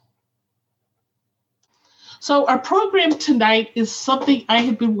So our program tonight is something I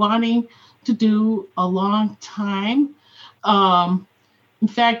have been wanting to do a long time. In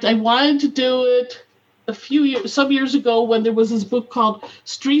fact, I wanted to do it some years ago when there was this book called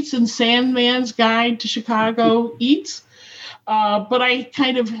Streets and Sandman's Guide to Chicago Eats. But I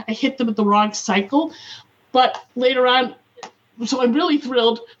hit them at the wrong cycle. But later on, so I'm really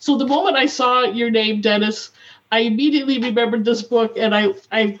thrilled. So the moment I saw your name, Dennis, I immediately remembered this book, and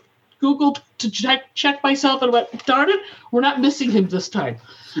I Googled to check myself and went, darn it, we're not missing him this time.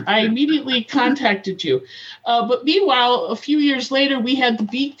 I immediately contacted you. But meanwhile, a few years later, we had the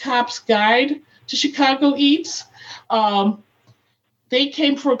Beat Cop's Guide to Chicago Eats. They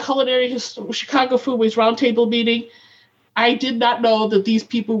came for a culinary Chicago Foodways Roundtable meeting. I did not know that these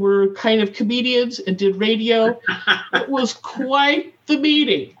people were kind of comedians and did radio. It was quite the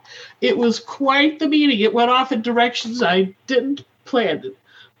meeting. It went off in directions I didn't plan it.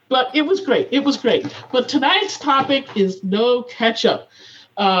 But it was great. But tonight's topic is no ketchup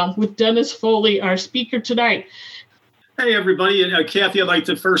with Dennis Foley, our speaker tonight. Hey, everybody. And Kathy, I'd like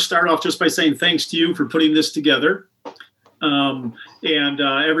to first start off just by saying thanks to you for putting this together. And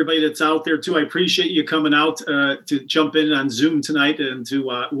everybody that's out there, too, I appreciate you coming out to jump in on Zoom tonight, and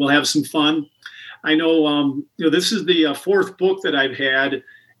we'll have some fun. I know, this is the fourth book that I've had,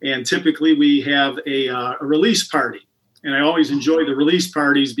 and typically we have a release party. And I always enjoy the release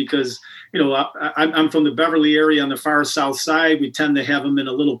parties because, I'm from the Beverly area on the far south side. We tend to have them in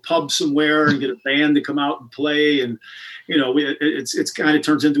a little pub somewhere and get a band to come out and play. And, it's kind of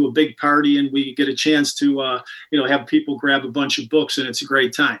turns into a big party, and we get a chance to, have people grab a bunch of books, and it's a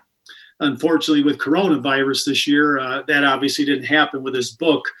great time. Unfortunately, with coronavirus this year, that obviously didn't happen with this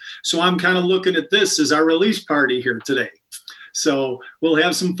book. So I'm kind of looking at this as our release party here today. So we'll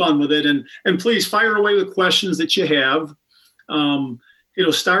have some fun with it. And please fire away with questions that you have.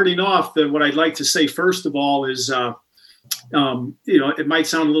 Starting off, what I'd like to say, first of all, is, it might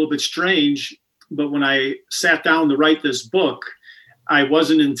sound a little bit strange, but when I sat down to write this book, I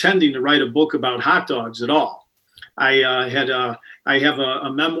wasn't intending to write a book about hot dogs at all. I have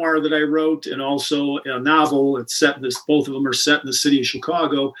a memoir that I wrote, and also a novel. Both of them are set in the city of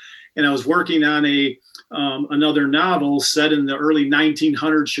Chicago. And I was working on another novel set in the early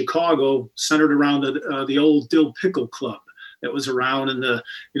 1900s Chicago, centered around the old Dill Pickle Club that was around in the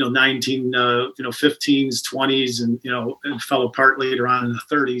 15s, 20s, and fell apart later on in the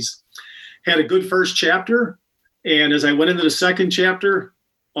 30s. Had a good first chapter, and as I went into the second chapter,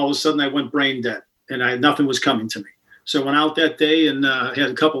 all of a sudden I went brain dead, and nothing was coming to me. So I went out that day and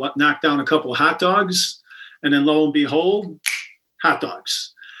knocked down a couple of hot dogs, and then lo and behold, hot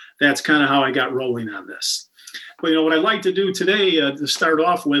dogs. That's kind of how I got rolling on this. But, what I'd like to do today to start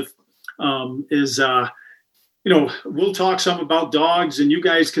off with is, we'll talk some about dogs, and you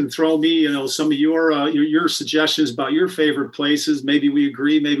guys can throw me, some of your suggestions about your favorite places. Maybe we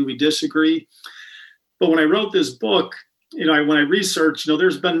agree, maybe we disagree. But when I wrote this book, when I researched,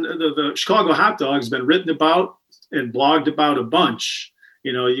 there's been the Chicago hot dog's been written about and blogged about a bunch.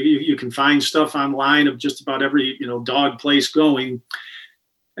 You can find stuff online of just about every, dog place going.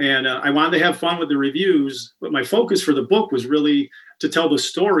 And I wanted to have fun with the reviews, but my focus for the book was really to tell the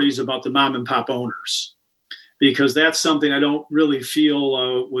stories about the mom and pop owners, because that's something I don't really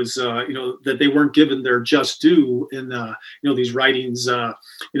feel was, that they weren't given their just due in, these writings,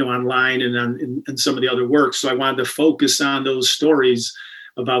 online and in some of the other works. So I wanted to focus on those stories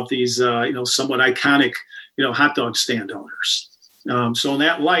about these, somewhat iconic, hot dog stand owners. So in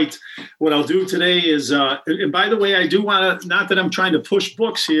that light, what I'll do today is, and by the way, I do want to, not that I'm trying to push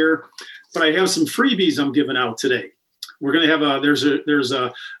books here, but I have some freebies I'm giving out today. We're going to have there's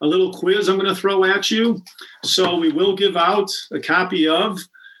a little quiz I'm going to throw at you. So we will give out a copy of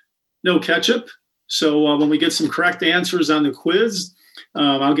No Ketchup. So when we get some correct answers on the quiz,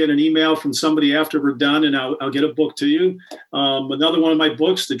 I'll get an email from somebody after we're done, and I'll get a book to you. Another one of my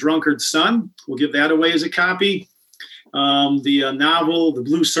books, The Drunkard's Son, we'll give that away as a copy. The novel, The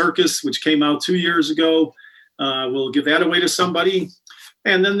Blue Circus, which came out 2 years ago, we'll give that away to somebody.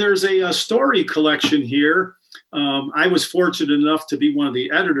 And then there's a story collection here. I was fortunate enough to be one of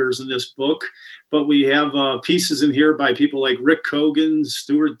the editors in this book, but we have pieces in here by people like Rick Cogan,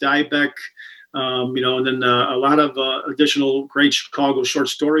 Stuart Dybek, and then a lot of additional great Chicago short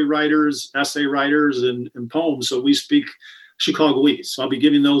story writers, essay writers, and poems. So we speak Chicagoese. So I'll be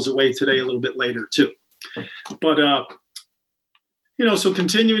giving those away today a little bit later too. But, so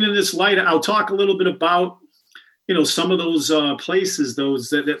continuing in this light, I'll talk a little bit about, some of those places, those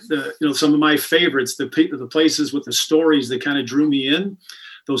that some of my favorites, the places with the stories that kind of drew me in,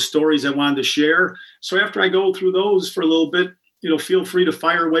 those stories I wanted to share. So after I go through those for a little bit, feel free to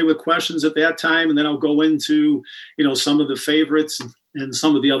fire away with questions at that time, and then I'll go into, some of the favorites and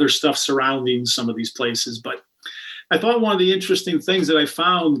some of the other stuff surrounding some of these places. But I thought one of the interesting things that I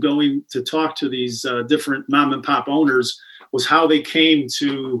found going to talk to these different mom and pop owners was how they came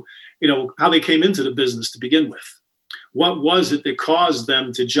to, how they came into the business to begin with. What was it that caused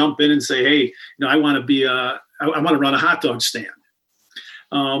them to jump in and say, hey, I want to run a hot dog stand?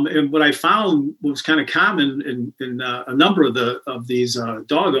 And what I found was kind of common in a number of these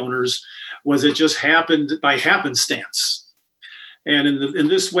dog owners was it just happened by happenstance. And in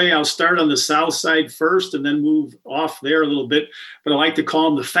this way, I'll start on the south side first and then move off there a little bit. But I like to call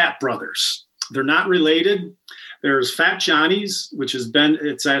them the Fat Brothers. They're not related. There's Fat Johnny's, which it's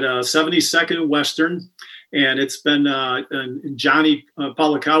at 72nd and Western. And it's been Johnny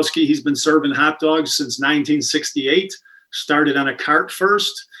Polakowski. He's been serving hot dogs since 1968. Started on a cart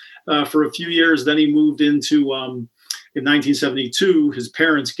first for a few years. Then he moved into, in 1972, his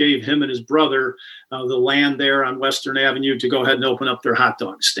parents gave him and his brother the land there on Western Avenue to go ahead and open up their hot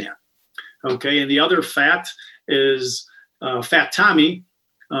dog stand. Okay, and the other Fat is Fat Tommy,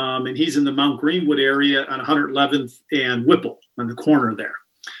 and he's in the Mount Greenwood area on 111th and Whipple on the corner there.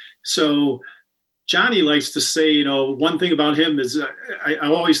 So Johnny likes to say, one thing about him is I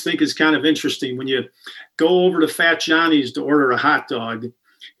always think is kind of interesting when you go over to Fat Johnny's to order a hot dog.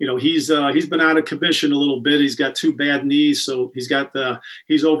 He's been out of commission a little bit. He's got 2 bad knees, so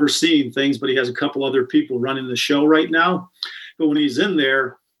he's overseeing things, but he has a couple other people running the show right now. But when he's in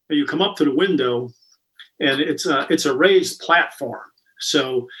there, you come up to the window, and it's a raised platform.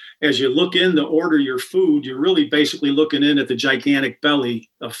 So as you look in to order your food, you're really basically looking in at the gigantic belly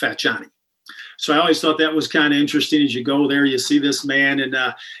of Fat Johnny. So I always thought that was kind of interesting. As you go there, you see this man, and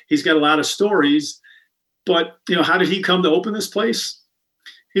he's got a lot of stories. But, how did he come to open this place?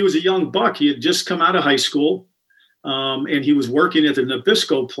 He was a young buck. He had just come out of high school, and he was working at the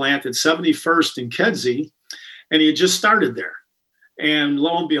Nabisco plant at 71st and Kedzie, and he had just started there. And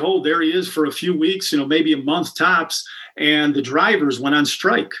lo and behold, there he is for a few weeks, maybe a month tops, and the drivers went on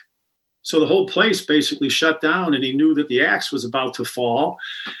strike. So the whole place basically shut down, and he knew that the axe was about to fall.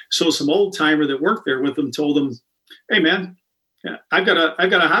 So some old timer that worked there with him told him, "Hey man, I've got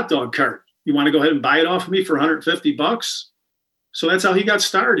a hot dog cart. You want to go ahead and buy it off of me for $150?" So that's how he got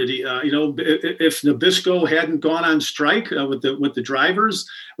started. If Nabisco hadn't gone on strike with the drivers,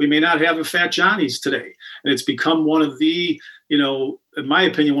 we may not have a Fat Johnny's today. And it's become one of the, in my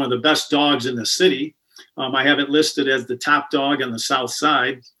opinion, one of the best dogs in the city. I have it listed as the top dog on the south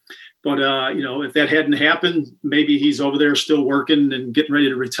side. But, if that hadn't happened, maybe he's over there still working and getting ready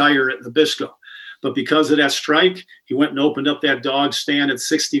to retire at Nabisco. But because of that strike, he went and opened up that dog stand at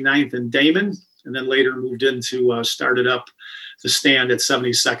 69th and Damon, and then later moved into started up the stand at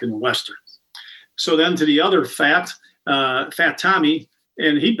 72nd and Western. So then to the other Fat Tommy,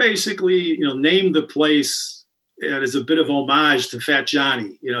 and he basically, named the place as a bit of homage to Fat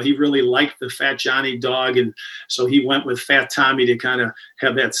Johnny. He really liked the Fat Johnny dog, and so he went with Fat Tommy to kind of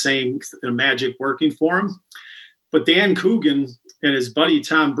have that same magic working for him. But Dan Coogan and his buddy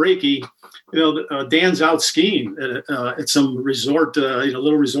Tom Brakey, Dan's out skiing at some resort,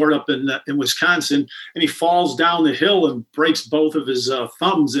 little resort up in Wisconsin, and he falls down the hill and breaks both of his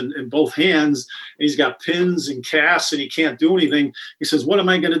thumbs in both hands. And he's got pins and casts, and he can't do anything. He says, "What am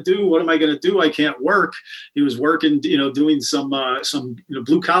I going to do? What am I going to do? I can't work." He was working, doing some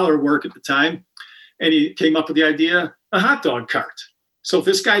blue collar work at the time, and he came up with the idea, a hot dog cart. So if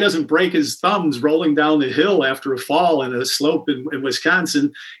this guy doesn't break his thumbs rolling down the hill after a fall in a slope in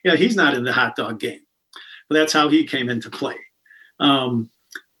Wisconsin, he's not in the hot dog game. But that's how he came into play. Now,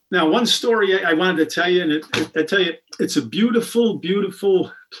 one story I wanted to tell you, and I tell you, it's a beautiful,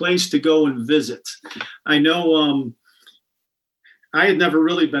 beautiful place to go and visit. I know I had never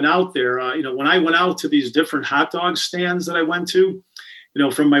really been out there. When I went out to these different hot dog stands that I went to,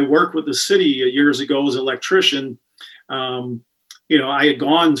 from my work with the city years ago as an electrician, I had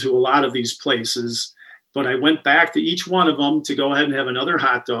gone to a lot of these places, but I went back to each one of them to go ahead and have another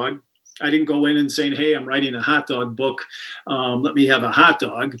hot dog. I didn't go in and saying, "Hey, I'm writing a hot dog book. Let me have a hot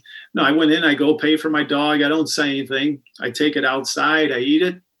dog." No, I went in, I go pay for my dog. I don't say anything. I take it outside, I eat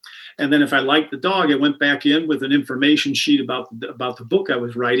it. And then if I liked the dog, I went back in with an information sheet about the book I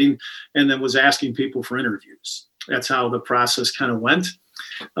was writing, and then was asking people for interviews. That's how the process kind of went.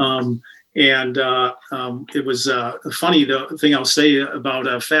 It was funny, the thing I'll say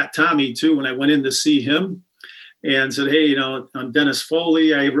about Fat Tommy, too, when I went in to see him and said, "Hey, I'm Dennis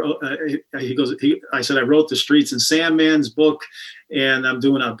Foley." I said, "I wrote the Streets and Sandman's book, and I'm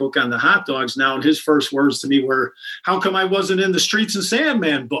doing a book on the hot dogs now." And his first words to me were, "How come I wasn't in the Streets and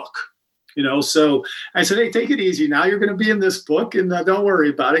Sandman book?" So I said, hey, take it easy. Now you're going to be in this book, and don't worry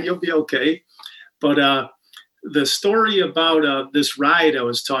about it. You'll be okay. But the story about this ride I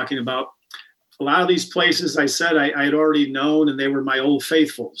was talking about, a lot of these places I said I had already known, and they were my old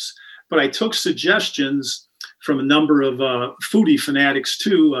faithfuls. But I took suggestions from a number of foodie fanatics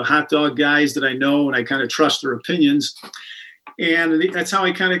too, hot dog guys that I know, and I kind of trust their opinions. And that's how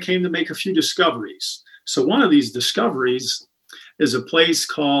I kind of came to make a few discoveries. So one of these discoveries is a place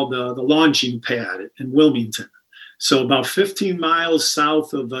called the Launching Pad in Wilmington. So about 15 miles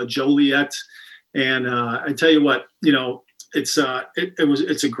south of Joliet. And I tell you what, it's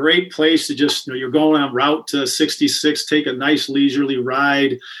a great place to just, you're going on Route 66, take a nice leisurely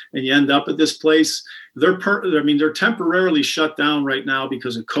ride, and you end up at this place. They're temporarily shut down right now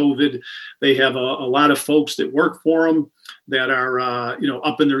because of COVID. They have a lot of folks that work for them that are,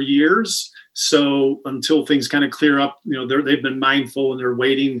 up in their years. So until things kind of clear up, they've been mindful and they're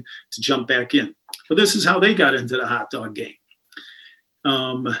waiting to jump back in. But this is how they got into the hot dog game.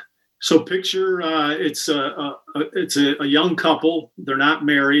 So picture it's a young couple. They're not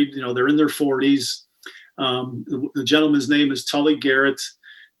married. They're in their 40s. The gentleman's name is Tully Garrett,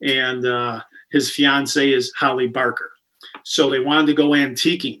 and his fiance is Holly Barker. So they wanted to go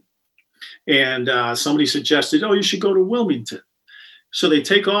antiquing, and somebody suggested, "Oh, you should go to Wilmington." So they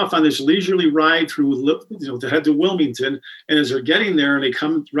take off on this leisurely ride through, to head to Wilmington. And as they're getting there, and they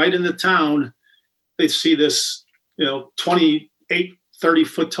come right into town, they see this, 28,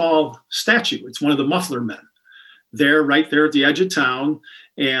 30-foot tall statue. It's one of the Muffler Men. They're right there at the edge of town.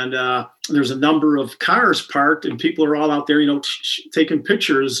 And there's a number of cars parked, and people are all out there, taking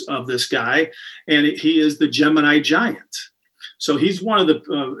pictures of this guy. And he is the Gemini Giant. So he's one of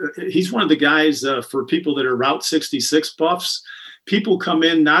the guys for people that are Route 66 buffs. People come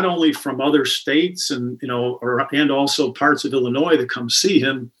in not only from other states and also parts of Illinois that come see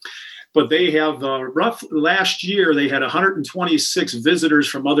him, but they have last year they had 126 visitors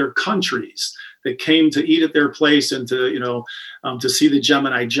from other countries that came to eat at their place and to see the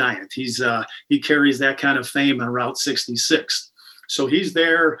Gemini Giant. He carries that kind of fame on Route 66. So he's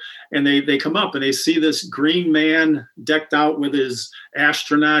there, and they come up and they see this green man decked out with his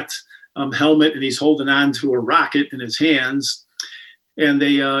astronaut helmet, and he's holding on to a rocket in his hands. And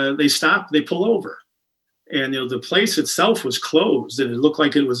they stop, they pull over. And the place itself was closed, and it looked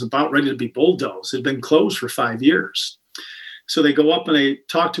like it was about ready to be bulldozed. It had been closed for 5 years. So they go up and they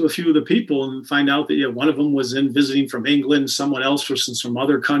talk to a few of the people and find out that one of them was visiting from England, someone else was from some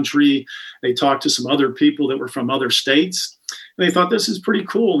other country. They talked to some other people that were from other states. And they thought, this is pretty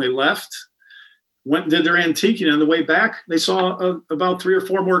cool. And they left, went and did their antiquing. On the way back, they saw about 3 or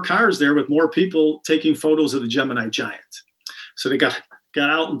 4 more cars there with more people taking photos of the Gemini Giant. So they got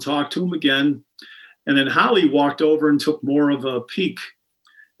out and talked to him again. And then Holly walked over and took more of a peek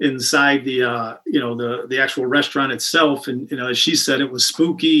inside the actual restaurant itself. And, as she said, it was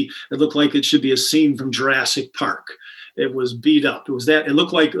spooky. It looked like it should be a scene from Jurassic Park. It was beat up. It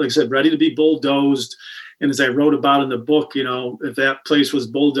looked like I said, ready to be bulldozed. And as I wrote about in the book, if that place was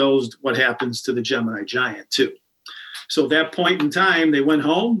bulldozed, what happens to the Gemini Giant too? So at that point in time, they went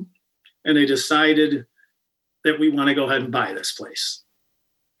home and they decided that we want to go ahead and buy this place.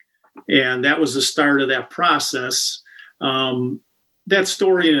 And that was the start of that process. That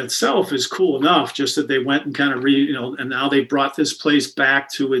story in itself is cool enough, just that they went and kind of and now they brought this place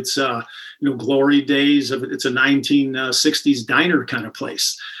back to its, glory days of it's a 1960s diner kind of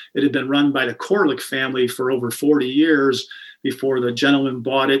place. It had been run by the Corlick family for over 40 years before the gentleman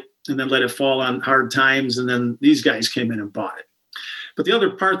bought it and then let it fall on hard times. And then these guys came in and bought it. But the other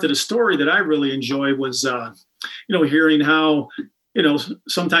part of the story that I really enjoy was, hearing how,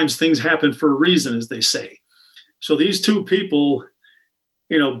 sometimes things happen for a reason, as they say. So these two people,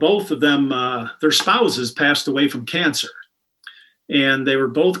 both of them, their spouses passed away from cancer, and they were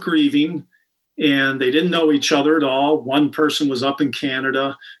both grieving, and they didn't know each other at all. One person was up in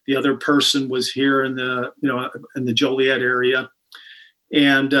Canada. The other person was here in the Joliet area.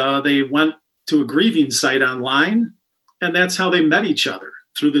 And they went to a grieving site online, and that's how they met each other,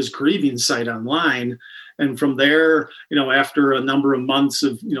 through this grieving site online. And from there, after a number of months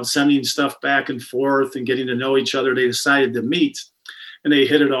of, sending stuff back and forth and getting to know each other, they decided to meet, and they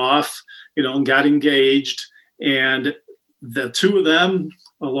hit it off, and got engaged. And the two of them,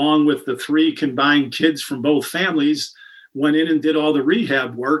 along with the 3 combined kids from both families, went in and did all the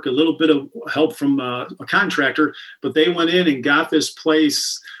rehab work, a little bit of help from a contractor, but they went in and got this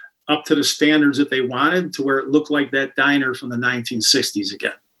place up to the standards that they wanted, to where it looked like that diner from the 1960s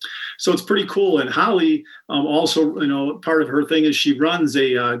again. So it's pretty cool. And Holly also, part of her thing is she runs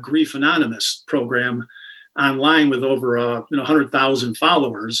a Grief Anonymous program online with over 100,000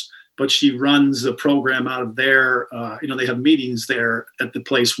 followers. but she runs the program out of there. They have meetings there at the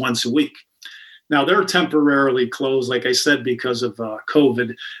place once a week. Now they're temporarily closed, like I said, because of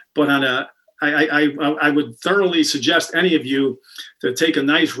COVID. But I would thoroughly suggest any of you to take a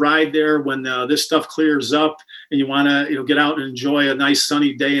nice ride there when this stuff clears up and you want to get out and enjoy a nice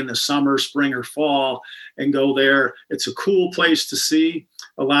sunny day in the summer, spring, or fall, and go there. It's a cool place to see.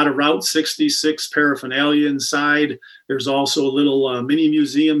 A lot of Route 66 paraphernalia inside. There's also a little mini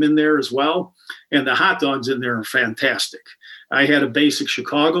museum in there as well. And the hot dogs in there are fantastic. I had a basic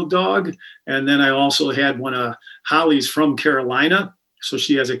Chicago dog, and then I also had one of Holly's from Carolina. So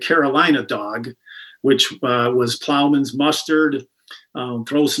she has a Carolina dog, which was Plowman's mustard,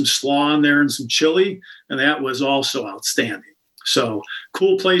 throw some slaw in there and some chili, and that was also outstanding. So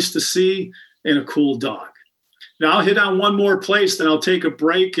cool place to see and a cool dog. Now I'll hit on one more place, then I'll take a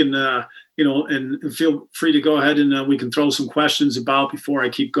break and and feel free to go ahead and we can throw some questions about before I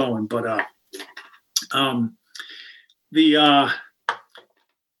keep going. But the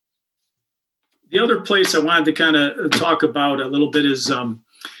other place I wanted to kind of talk about a little bit is,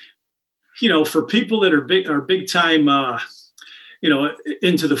 for people that are big time,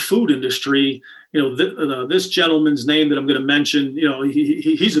 into the food industry. This gentleman's name that I'm going to mention,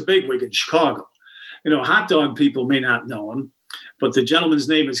 he's a bigwig in Chicago. Hot dog people may not know him, but the gentleman's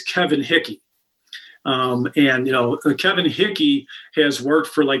name is Kevin Hickey. Kevin Hickey has worked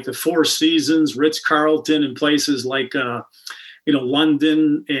for like the Four Seasons, Ritz-Carlton, and places like,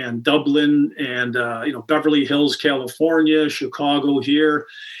 London and Dublin and, Beverly Hills, California, Chicago here.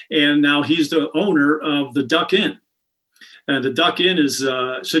 And now he's the owner of the Duck Inn. And the Duck Inn is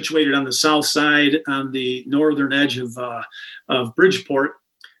situated on the south side on the northern edge of Bridgeport.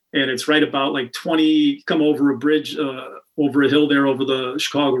 And it's right about like 20, come over a bridge, over a hill there over the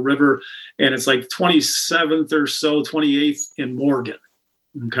Chicago River. And it's like 27th or so, 28th in Morgan.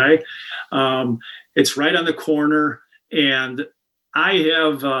 Okay. It's right on the corner. And I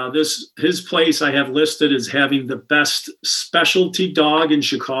have his place I have listed as having the best specialty dog in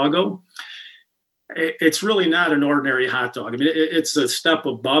Chicago. It's really not an ordinary hot dog. I mean, it's a step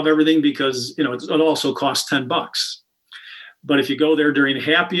above everything because, it also costs $10. But if you go there during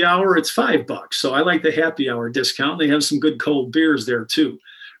happy hour, it's $5. So I like the happy hour discount. They have some good cold beers there too.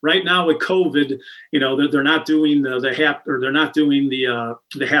 Right now with COVID, they're not doing they're not doing the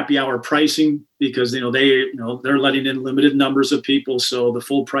happy hour pricing because they're letting in limited numbers of people. So the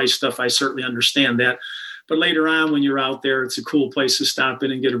full price stuff, I certainly understand that. But later on, when you're out there, it's a cool place to stop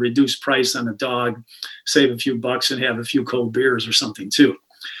in and get a reduced price on a dog, save a few bucks, and have a few cold beers or something too.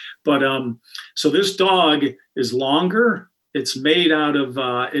 But so this dog is longer. It's made out of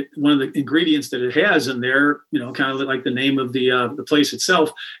one of the ingredients that it has in there, kind of like the name of the place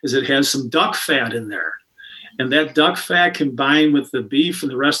itself, is it has some duck fat in there. And that duck fat combined with the beef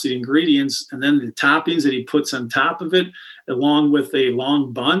and the rest of the ingredients, and then the toppings that he puts on top of it, along with a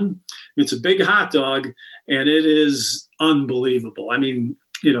long bun. It's a big hot dog, and it is unbelievable. I mean,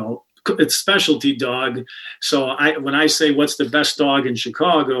 it's specialty dog. So when I say what's the best dog in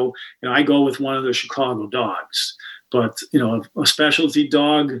Chicago, I go with one of the Chicago dogs. But, a specialty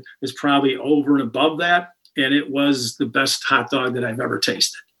dog is probably over and above that. And it was the best hot dog that I've ever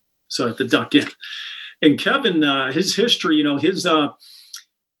tasted. So at the Duck Inn. And Kevin, his history,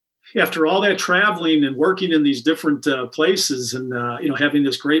 after all that traveling and working in these different places and, having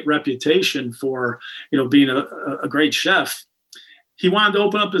this great reputation for, being a great chef, he wanted to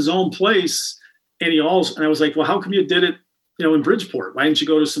open up his own place. And I was like, well, how come you did it in Bridgeport? Why didn't you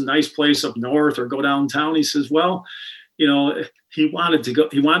go to some nice place up north or go downtown? He says, well, he wanted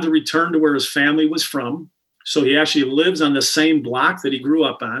to return to where his family was from. So he actually lives on the same block that he grew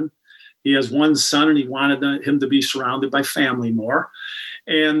up on. He has one son and he wanted him to be surrounded by family more.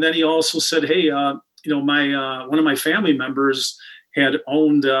 And then he also said, hey, one of my family members had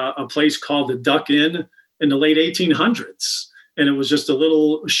owned a place called the Duck Inn in the late 1800s. And it was just a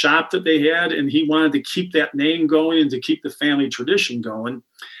little shop that they had. And he wanted to keep that name going and to keep the family tradition going.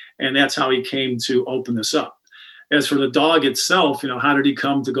 And that's how he came to open this up. As for the dog itself, how did he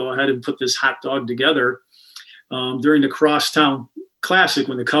come to go ahead and put this hot dog together? During the Crosstown Classic,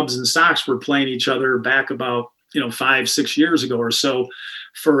 when the Cubs and Sox were playing each other back about, 5-6 years ago or so,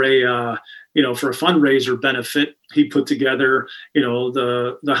 for a fundraiser benefit, he put together,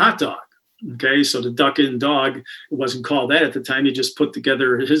 the hot dog. Okay, so the Duck Inn dog, it wasn't called that at the time. He just put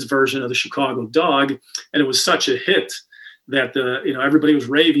together his version of the Chicago dog, and it was such a hit that everybody was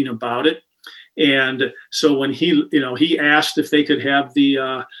raving about it. And so when he asked if they could have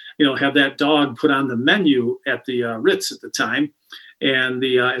have that dog put on the menu at the Ritz at the time, and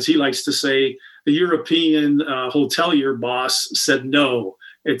as he likes to say, the European hotelier boss said no.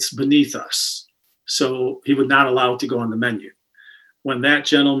 it's beneath us. So he would not allow it to go on the menu. When that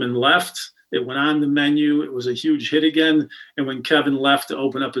gentleman left, it went on the menu. It was a huge hit again. And when Kevin left to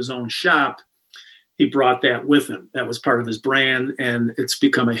open up his own shop, he brought that with him. That was part of his brand, and it's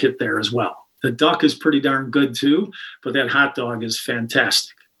become a hit there as well. The duck is pretty darn good too, but that hot dog is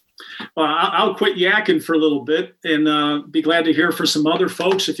fantastic. Well, I'll quit yakking for a little bit and be glad to hear for some other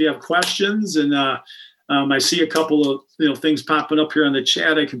folks if you have questions. And I see a couple of things popping up here on the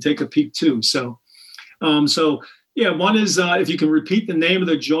chat. I can take a peek too. So one is if you can repeat the name of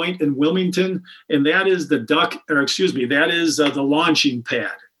the joint in Wilmington, and that is the the Launching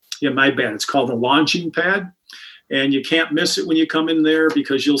Pad. Yeah, my bad. It's called the Launching Pad. And you can't miss it when you come in there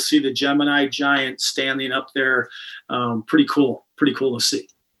because you'll see the Gemini Giant standing up there. Pretty cool to see.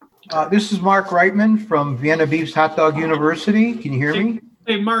 This is Mark Reitman from Vienna Beef's Hot Dog University. Can you hear me?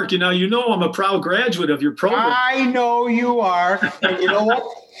 Hey, Mark, you know I'm a proud graduate of your program. I know you are. And you know what?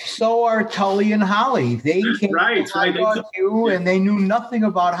 So are Tully and Holly. They came to Hot Dog U, and they knew nothing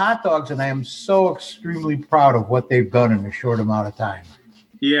about hot dogs, and I am so extremely proud of what they've done in a short amount of time.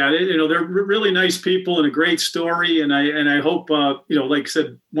 Yeah, they're really nice people and a great story, and I hope like I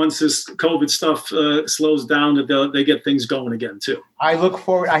said, once this COVID stuff slows down, that they get things going again too. I look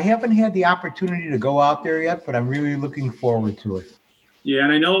forward. I haven't had the opportunity to go out there yet, but I'm really looking forward to it. Yeah,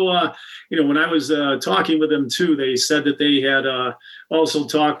 and I know when I was talking with them too, they said that they had also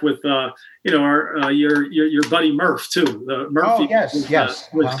talked with your buddy Murph too. Murphy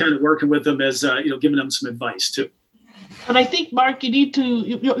was kind of working with them as giving them some advice too. But I think, Mark, you need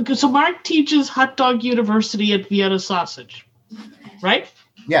to. So Mark teaches Hot Dog University at Vienna Sausage, right?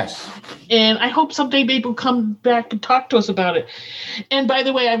 Yes. And I hope someday maybe we'll come back and talk to us about it. And by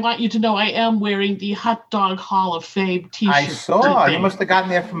the way, I want you to know I am wearing the Hot Dog Hall of Fame T-shirt. I saw. You must have gotten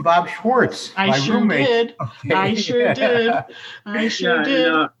that from Bob Schwartz, my roommate. Did. Okay. I sure did. I sure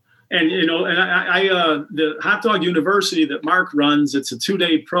did. The Hot Dog University that Mark runs, it's a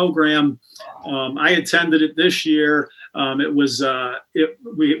 2-day program. I attended it this year.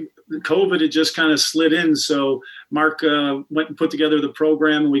 COVID had just kind of slid in. So Mark went and put together the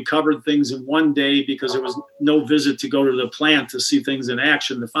program, and we covered things in one day because there was no visit to go to the plant to see things in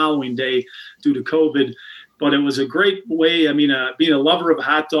action the following day due to COVID. But it was a great way. I mean, being a lover of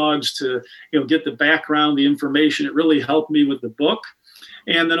hot dogs to, get the background, the information, it really helped me with the book.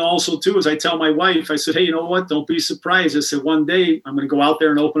 And then also, too, as I tell my wife, I said, hey, you know what? Don't be surprised. I said, one day I'm going to go out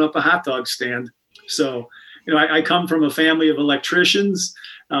there and open up a hot dog stand. So, I come from a family of electricians.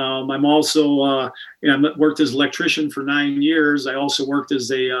 I'm also, I worked as an electrician for 9 years. I also worked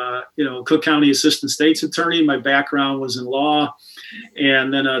as a, Cook County Assistant State's Attorney. My background was in law,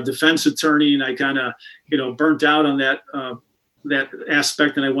 and then a defense attorney. And I kind of, burnt out on that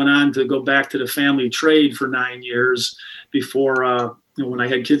aspect. And I went on to go back to the family trade for 9 years before, when I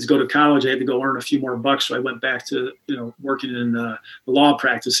had kids go to college, I had to go earn a few more bucks. So I went back to, working in the law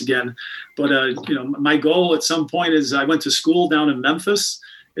practice again. But, my goal at some point is I went to school down in Memphis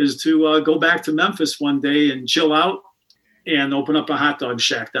is to go back to Memphis one day and chill out and open up a hot dog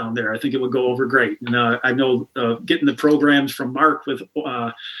shack down there. I think it would go over great. And I know getting the programs from Mark with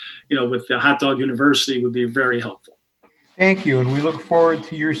the Hot Dog University would be very helpful. Thank you. And we look forward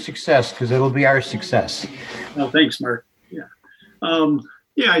to your success because it'll be our success. Well, thanks, Mark.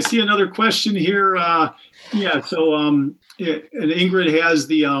 I see another question here. And Ingrid has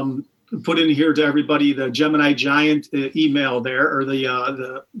the put in here to everybody the Gemini Giant email there, or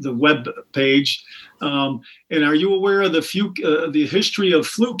the web page. And are you aware of the history of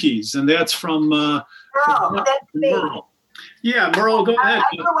Flukies? And that's from Merle. That's me. Merle. Yeah, Merle, go ahead.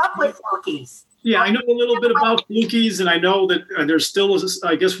 I grew up with Flukies. Yeah, I know a little bit about Flukies, and I know that there's still,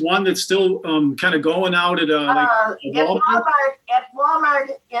 I guess, one that's still kind of going out at Walmart. At Walmart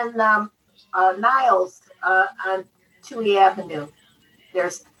in Niles on Toohey Avenue.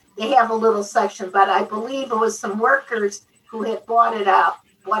 They have a little section, but I believe it was some workers who had bought it out,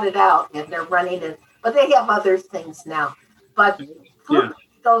 and they're running it. But they have other things now. But Flukies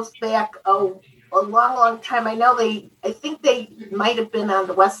goes back a long time. I think they might have been on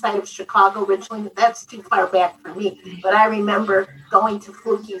the west side of Chicago originally. That's too far back for me. But I remember going to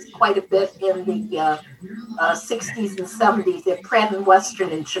Flukies quite a bit in the 60s and 70s at Pratt and Western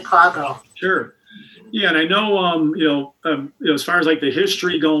in Chicago. Sure. Yeah, and I know, as far as like the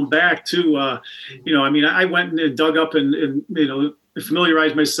history going back to, I went and dug up and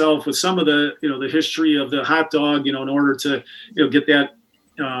familiarized myself with some of the, the history of the hot dog, in order to, get that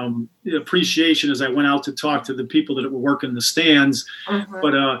appreciation as I went out to talk to the people that were working the stands. Mhm.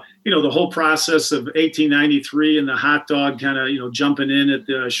 But, the whole process of 1893 and the hot dog kind of, jumping in at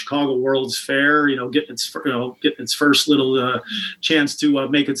the Chicago World's Fair, getting its first little chance to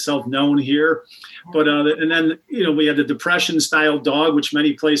make itself known here. But, and then, we had the Depression style dog, which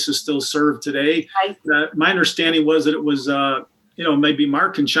many places still serve today. My understanding was that it was, maybe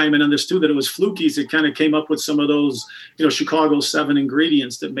Mark can chime in on this too, that it was Flukies that kind of came up with some of those, Chicago 7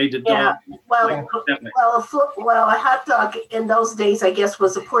 ingredients that made the dog. Well, a hot dog in those days, I guess,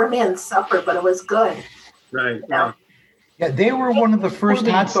 was a poor man's supper, but it was good. Right. Yeah, they were one of the first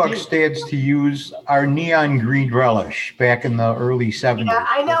hot dog stands to use our neon green relish back in the early 70s. Yeah,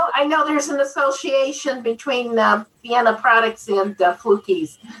 I know there's an association between Vienna products and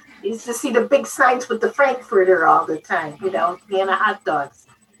Flukies. You used to see the big signs with the Frankfurter all the time, Vienna hot dogs,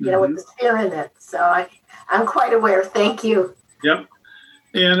 with the spear in it. So I'm quite aware. Thank you. Yep.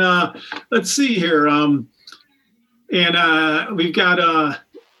 And let's see here. We've got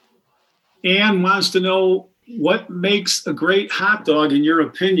Anne wants to know what makes a great hot dog in your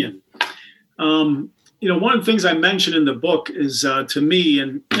opinion. One of the things I mentioned in the book is to me,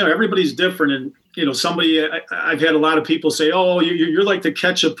 and everybody's different, and I've had a lot of people say, "Oh, you're like the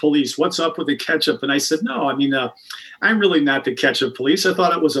ketchup police. What's up with the ketchup?" And I said, "No, I'm really not the ketchup police. I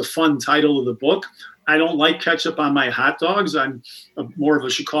thought it was a fun title of the book. I don't like ketchup on my hot dogs. I'm more of a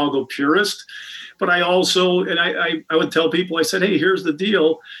Chicago purist." But I also, and I would tell people, I said, "Hey, here's the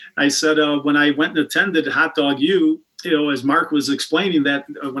deal." I said, when I went and attended Hot Dog U, as Mark was explaining that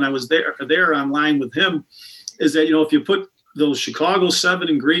when I was there online with him, is that, if you put those Chicago 7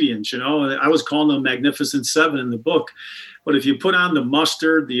 ingredients, I was calling them Magnificent 7 in the book. But if you put on the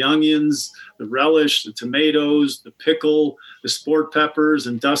mustard, the onions, the relish, the tomatoes, the pickle, the sport peppers,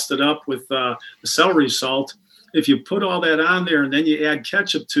 and dust it up with the celery salt, if you put all that on there and then you add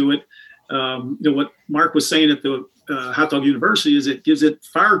ketchup to it, what Mark was saying at the Hot Dog University is it gives it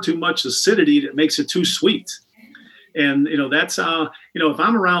far too much acidity that makes it too sweet. And, that's, if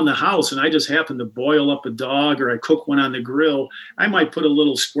I'm around the house and I just happen to boil up a dog or I cook one on the grill, I might put a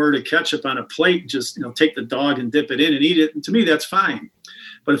little squirt of ketchup on a plate, just, take the dog and dip it in and eat it. And to me, that's fine.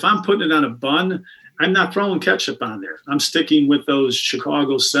 But if I'm putting it on a bun, I'm not throwing ketchup on there. I'm sticking with those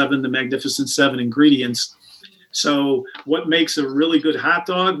Chicago 7, the Magnificent 7 ingredients. So what makes a really good hot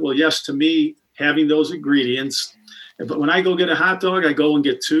dog? Well, yes, to me, having those ingredients. But when I go get a hot dog, I go and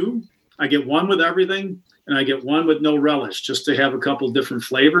get 2. I get one with everything, and I get one with no relish, just to have a couple different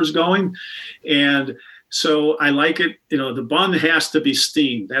flavors going. And so I like it. The bun has to be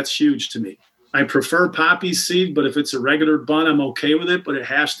steamed. That's huge to me. I prefer poppy seed, but if it's a regular bun, I'm okay with it, but it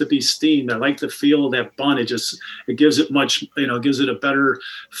has to be steamed. I like the feel of that bun. It gives it much, gives it a better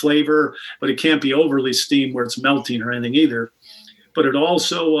flavor, but it can't be overly steamed where it's melting or anything either. But it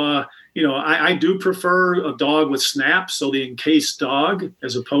also, I do prefer a dog with snaps, so the encased dog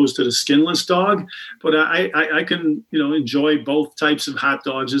as opposed to the skinless dog. But I can, enjoy both types of hot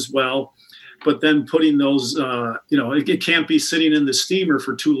dogs as well. But then putting those, it can't be sitting in the steamer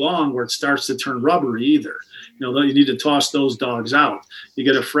for too long where it starts to turn rubbery either. You need to toss those dogs out. You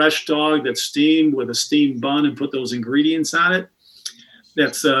get a fresh dog that's steamed with a steamed bun and put those ingredients on it.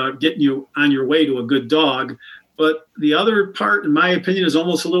 That's getting you on your way to a good dog. But the other part, in my opinion, is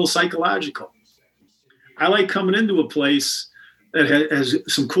almost a little psychological. I like coming into a place that has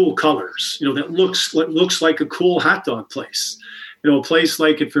some cool colors, that looks like a cool hot dog place. A place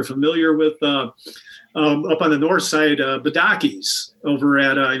like, if you're familiar with up on the north side, Badaki's over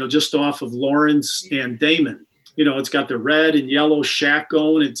at, just off of Lawrence and Damon. It's got the red and yellow shack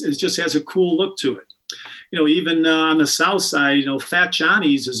going. It just has a cool look to it. Even on the south side, Fat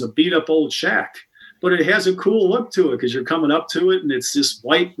Johnny's is a beat up old shack, but it has a cool look to it because you're coming up to it and it's just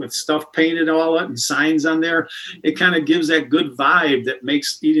white with stuff painted all up and signs on there. It kind of gives that good vibe that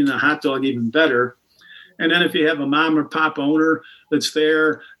makes eating a hot dog even better. And then if you have a mom or pop owner that's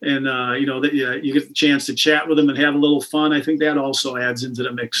there and, that you get the chance to chat with them and have a little fun, I think that also adds into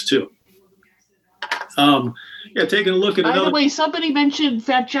the mix too. Taking a look at By the way, somebody mentioned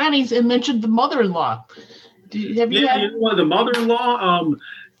Fat Johnny's and mentioned the mother-in-law. Have you had the mother-in-law?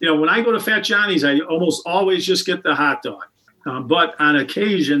 When I go to Fat Johnny's, I almost always just get the hot dog. But on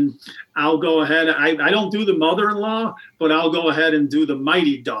occasion, I'll go ahead. I don't do the mother-in-law, but I'll go ahead and do the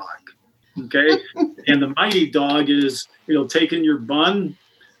Mighty Dog. Okay. And the Mighty Dog is, taking your bun,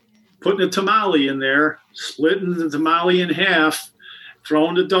 putting a tamale in there, splitting the tamale in half,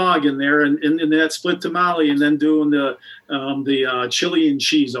 throwing the dog in there and in that split tamale, and then doing the chili and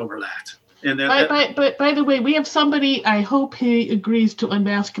cheese over that. And but by the way, we have somebody, I hope he agrees to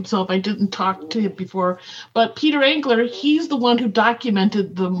unmask himself. I didn't talk to him before, but Peter Engler, he's the one who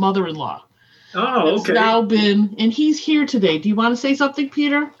documented the mother-in-law. Oh, okay. It's now been, and he's here today. Do you want to say something,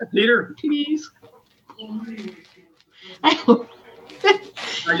 Peter? Peter. Please.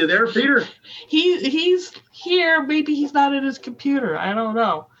 Are you there, Peter? He's here. Maybe he's not at his computer. I don't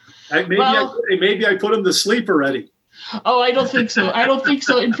know. Maybe I put him to sleep already. Oh, I don't think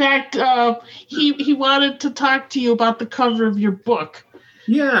so. In fact, he wanted to talk to you about the cover of your book.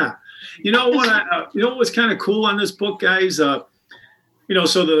 Yeah. You know what? What was kind of cool on this book, guys? So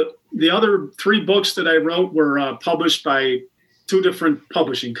the other 3 books that I wrote were published by 2 different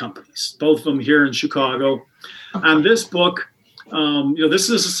publishing companies, both of them here in Chicago. On this book, this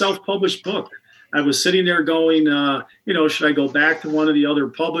is a self-published book. I was sitting there going, should I go back to one of the other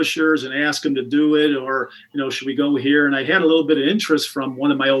publishers and ask them to do it? Or, should we go here? And I had a little bit of interest from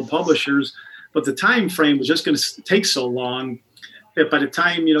one of my old publishers, but the time frame was just going to take so long that by the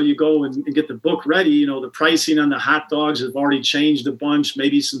time, you go and get the book ready, the pricing on the hot dogs have already changed a bunch.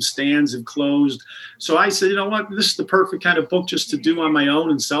 Maybe some stands have closed. So I said, you know what, this is the perfect kind of book just to do on my own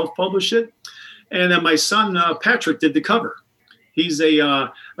and self-publish it. And then my son, Patrick, did the cover. He's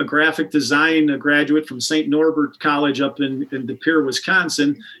a graphic design graduate from St. Norbert College up in De Pere,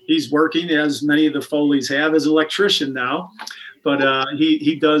 Wisconsin. He's working, as many of the Foleys have, as an electrician now. But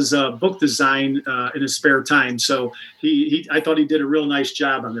he does book design in his spare time. So I thought he did a real nice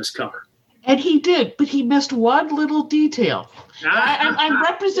job on this cover. And he did, but he missed one little detail. I'm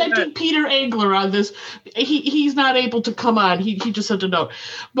representing Peter Engler on this. He's not able to come on. He just sent a note.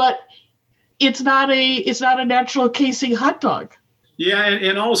 But it's not a natural casing hot dog. Yeah,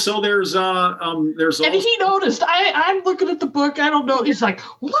 and also there's and he noticed. I'm looking at the book. I don't know. He's like,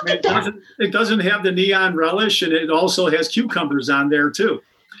 look at that. It doesn't have the neon relish, and it also has cucumbers on there too.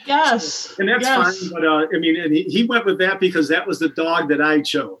 Yes, and that's fine. But and he went with that because that was the dog that I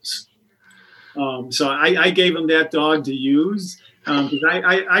chose. So I gave him that dog to use because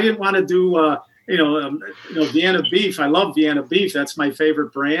I didn't want to do Vienna beef. I love Vienna beef. That's my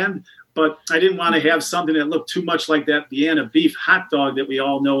favorite brand. But I didn't want to have something that looked too much like that Vienna beef hot dog that we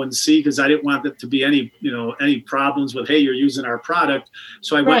all know and see, because I didn't want there to be any problems with, hey, you're using our product.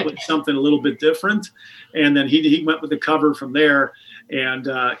 So I went with something a little bit different. And then he went with the cover from there. And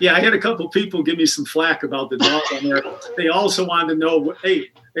I had a couple people give me some flack about the dog on there. They also wanted to know,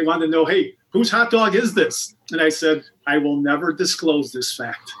 hey, whose hot dog is this? And I said, I will never disclose this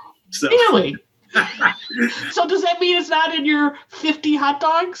fact. So. Really? So does that mean it's not in your 50 hot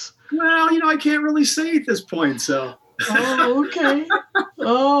dogs? Well, I can't really say at this point, so. Oh,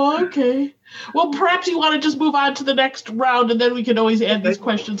 okay. Well, perhaps you want to just move on to the next round, and then we can always add these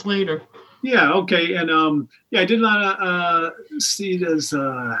questions later. Yeah, okay. And, I did not see it as,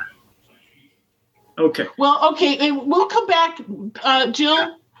 okay. Well, okay, and we'll come back.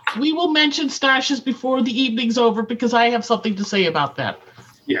 Jill, we will mention stashes before the evening's over, because I have something to say about that.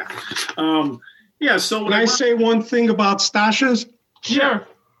 Yeah. So can I say one thing about stashes? Sure.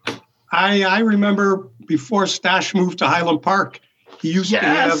 I remember before Stash moved to Highland Park, he used to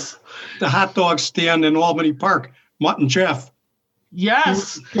have the hot dog stand in Albany Park, Mutt and Jeff.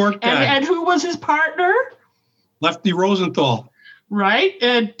 Yes. And who was his partner? Lefty Rosenthal. Right.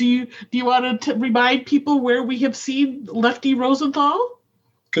 And do you want to remind people where we have seen Lefty Rosenthal?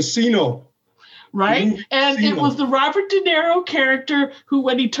 Casino. Right. Mm-hmm. And Casino. It was the Robert De Niro character who,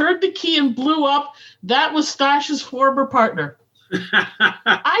 when he turned the key and blew up, that was Stash's former partner.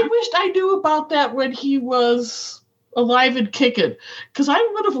 I wished I knew about that when he was alive and kicking, because I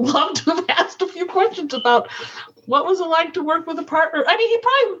would have loved to have asked a few questions about what was it like to work with a partner. I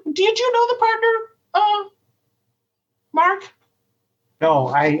mean, did you know the partner, Mark? No,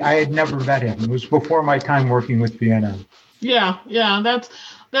 I had never met him. It was before my time working with Vienna. Yeah, that's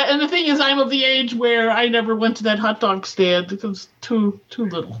that. And the thing is, I'm of the age where I never went to that hot dog stand. It was too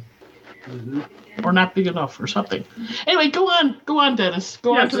little. Mm-hmm. Or not big enough, or something. Anyway, go on, Dennis.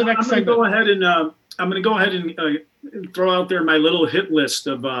 Go on to the next segment. I'm going to go ahead and throw out there my little hit list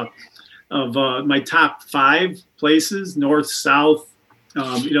of my top 5 places, north, south.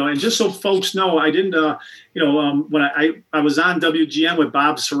 And just so folks know, I didn't. When I was on WGN with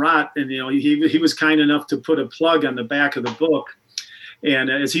Bob Surratt, and he was kind enough to put a plug on the back of the book.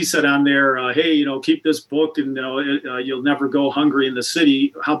 And as he said on there, hey, keep this book, and you'll never go hungry in the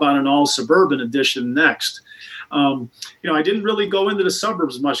city. How about an all suburban edition next? I didn't really go into the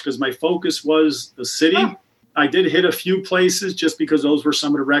suburbs much because my focus was the city. Oh. I did hit a few places just because those were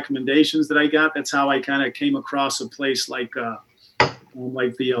some of the recommendations that I got. That's how I kind of came across a place like the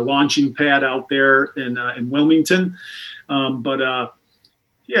launching pad out there in Wilmington.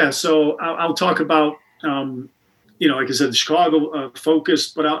 Yeah, so I'll talk about, like I said, the Chicago focus,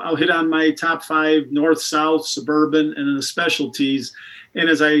 but I'll hit on my top 5, north, south, suburban, and then the specialties. And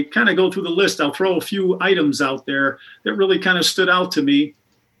as I kind of go through the list, I'll throw a few items out there that really kind of stood out to me.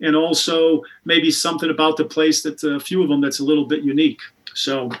 And also maybe something about the place that's a few of them that's a little bit unique.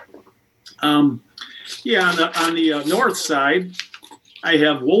 So, on the north side, I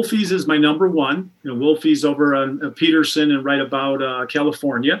have Wolfie's as my number 1. Wolfie's over on Peterson and right about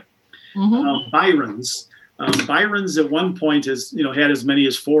California. Byron's. Byron's at one point has, had as many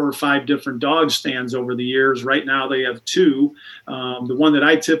as 4 or 5 different dog stands over the years. Right now they have 2. The one that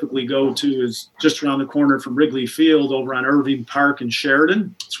I typically go to is just around the corner from Wrigley Field over on Irving Park and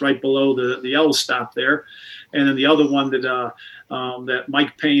Sheridan. It's right below the L stop there. And then the other one that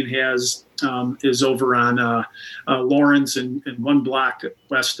Mike Payne has is over on Lawrence and 1 block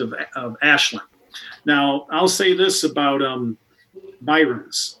west of Ashland. Now, I'll say this about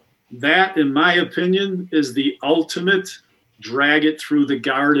Byron's. That, in my opinion, is the ultimate drag it through the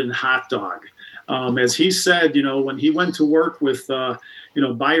garden hot dog. As he said, when he went to work with,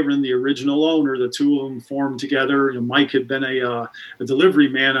 Byron, the original owner, the two of them formed together. Mike had been a delivery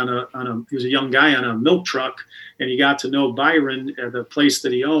man he was a young guy on a milk truck, and he got to know Byron at the place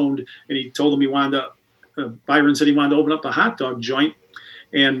that he owned, and he told him Byron said he wanted to open up a hot dog joint,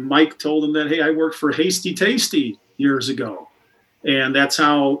 and Mike told him that, hey, I worked for Hasty Tasty years ago. And that's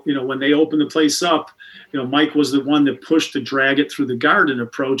how, when they opened the place up, Mike was the one that pushed the drag it through the garden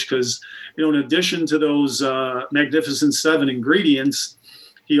approach because, in addition to those Magnificent 7 ingredients,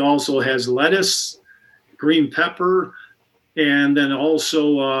 he also has lettuce, green pepper, and then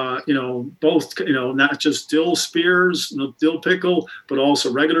also, both, not just dill spears, dill pickle, but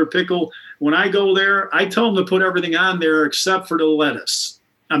also regular pickle. When I go there, I tell them to put everything on there except for the lettuce.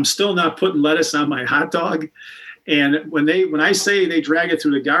 I'm still not putting lettuce on my hot dog. And when I say they drag it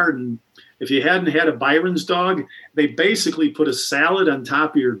through the garden, if you hadn't had a Byron's dog, they basically put a salad on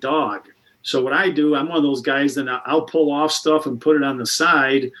top of your dog. So what I do, I'm one of those guys that I'll pull off stuff and put it on the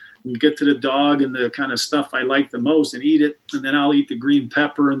side and get to the dog and the kind of stuff I like the most and eat it. And then I'll eat the green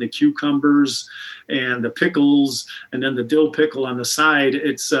pepper and the cucumbers and the pickles and then the dill pickle on the side.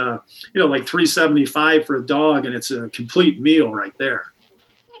 It's, like $3.75 for a dog, and it's a complete meal right there.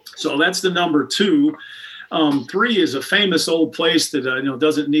 So that's the number 2. 3 is a famous old place that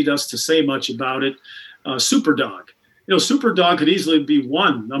doesn't need us to say much about it. Superdog. Superdog could easily be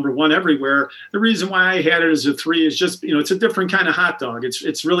number 1 everywhere. The reason why I had it as a 3 is just it's a different kind of hot dog.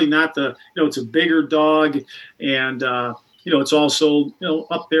 It's really not it's a bigger dog, and it's also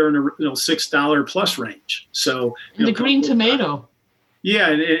up there in the $6 plus range. So the green tomato. Yeah,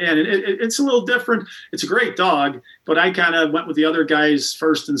 and it's a little different. It's a great dog, but I kind of went with the other guys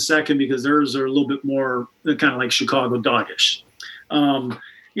first and second because theirs are a little bit more kind of like Chicago doggish. And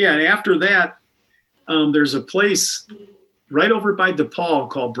after that, there's a place right over by DePaul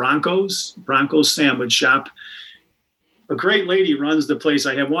called Bronco's Sandwich Shop. A great lady runs the place.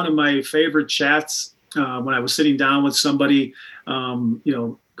 I have one of my favorite chats when I was sitting down with somebody,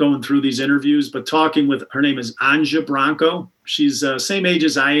 going through these interviews, but talking with, her name is Anja Bronco. She's same age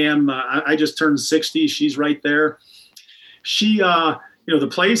as I am. I just turned 60. She's right there. She, the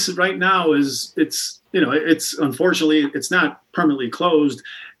place right now it's unfortunately, it's not permanently closed.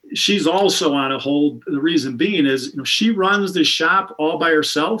 She's also on a hold. The reason being is, she runs the shop all by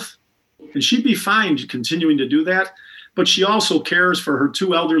herself, and she'd be fine continuing to do that. But she also cares for her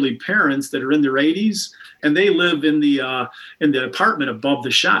 2 elderly parents that are in their 80s, and they live in the apartment above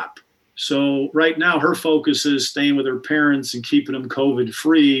the shop. So right now her focus is staying with her parents and keeping them COVID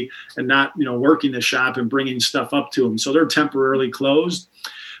free and not, working the shop and bringing stuff up to them. So they're temporarily closed.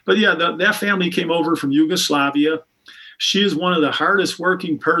 But yeah, that family came over from Yugoslavia. She is one of the hardest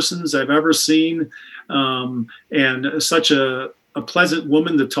working persons I've ever seen, and such a pleasant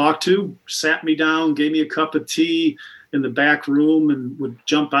woman to talk to. Sat me down, gave me a cup of tea in the back room, and would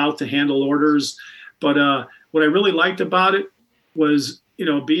jump out to handle orders. But what I really liked about it was,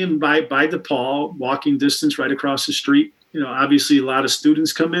 being by DePaul, walking distance right across the street. Obviously a lot of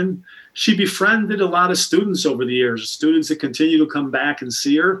students come in. She befriended a lot of students over the years, students that continue to come back and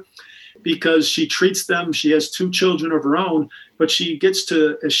see her because she treats them. She has 2 children of her own, but she gets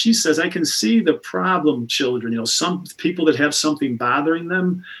to, as she says, I can see the problem children, some people that have something bothering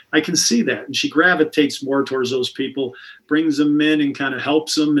them. I can see that. And she gravitates more towards those people, brings them in and kind of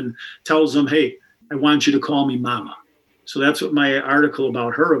helps them and tells them, hey, I want you to call me mama. So that's what my article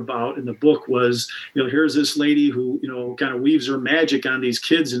about her in the book was, here's this lady who, kind of weaves her magic on these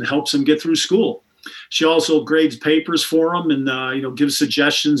kids and helps them get through school. She also grades papers for them and, gives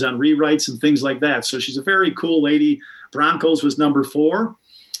suggestions on rewrites and things like that. So she's a very cool lady. Bronco's was number 4.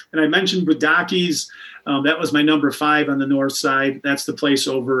 And I mentioned Budaki's. That was my number 5 on the north side. That's the place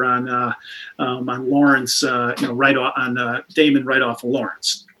over on Lawrence, right on Damon, right off of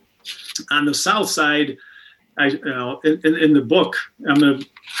Lawrence. On the south side, in the book, I'm going to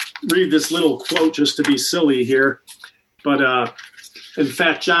read this little quote just to be silly here. But in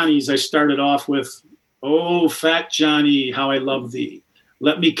Fat Johnny's, I started off with, "Oh, Fat Johnny, how I love thee.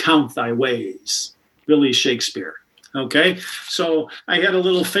 Let me count thy ways." Billy Shakespeare. Okay, so I had a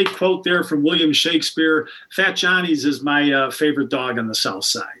little fake quote there from William Shakespeare. Fat Johnny's is my favorite dog on the south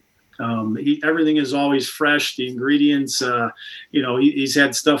side. Everything is always fresh. The ingredients, he's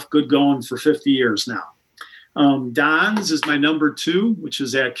had stuff good going for 50 years now. Don's is my number 2, which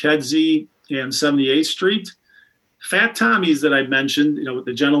is at Kedzie and 78th Street. Fat Tommy's that I mentioned,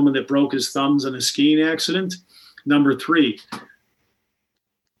 the gentleman that broke his thumbs in a skiing accident, number 3.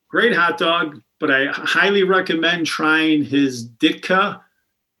 Great hot dog, but I highly recommend trying his Ditka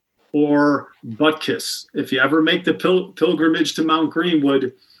or Butkus. If you ever make the pilgrimage to Mount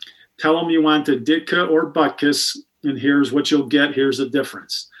Greenwood, tell him you want the Ditka or Butkus, and here's what you'll get. Here's the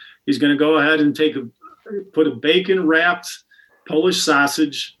difference. He's going to go ahead and put a bacon-wrapped Polish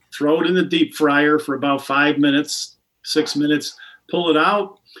sausage, throw it in the deep fryer for about 5 minutes, 6 minutes, pull it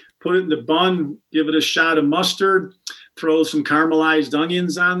out, put it in the bun, give it a shot of mustard, throw some caramelized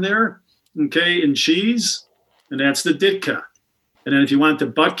onions on there, okay, and cheese, and that's the Ditka. And then if you want the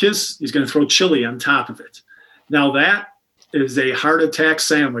Butkus, he's going to throw chili on top of it. Now that is a heart attack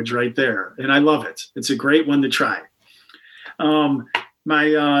sandwich right there, and I love it. It's a great one to try.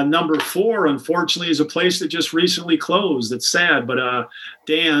 My number 4, unfortunately, is a place that just recently closed. It's sad, but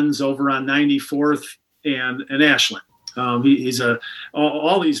Dan's over on 94th and Ashland. He's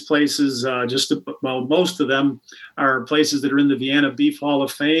all these places, most of them are places that are in the Vienna Beef Hall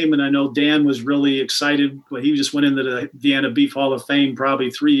of Fame. And I know Dan was really excited. Well, he just went into the Vienna Beef Hall of Fame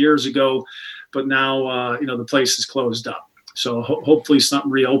probably 3 years ago, but now, the place is closed up. So hopefully something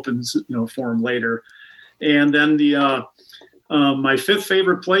reopens, for him later. And then my 5th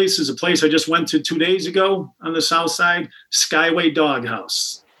favorite place is a place I just went to 2 days ago on the south side, Skyway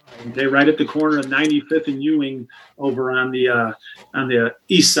Doghouse. Okay, right at the corner of 95th and Ewing over on the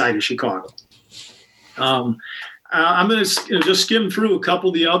east side of Chicago. I'm going to just skim through a couple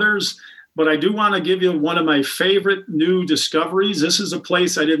of the others, but I do want to give you one of my favorite new discoveries. This is a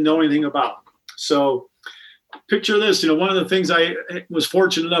place I didn't know anything about. So picture this, one of the things I was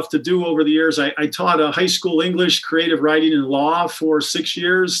fortunate enough to do over the years, I taught a high school English, creative writing, and law for 6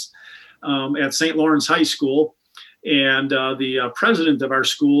 years at St. Lawrence High School. And the president of our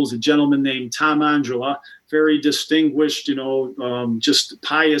school is a gentleman named Tom Angela, very distinguished, just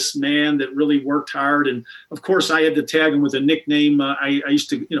pious man that really worked hard. And of course, I had to tag him with a nickname. I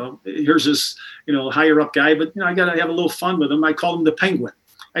used to, here's this, higher up guy, but I got to have a little fun with him. I called him the Penguin.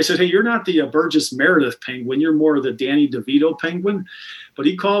 I said, "Hey, you're not the Burgess Meredith Penguin. You're more of the Danny DeVito Penguin." But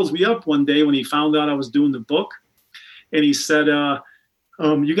he calls me up one day when he found out I was doing the book, and he said,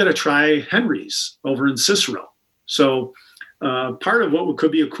 "You got to try Henry's over in Cicero." So part of what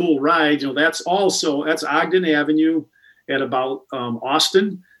could be a cool ride, that's Ogden Avenue at about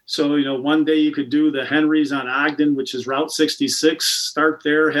Austin. So, one day you could do the Henry's on Ogden, which is Route 66, start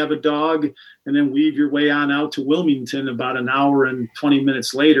there, have a dog, and then weave your way on out to Wilmington about an hour and 20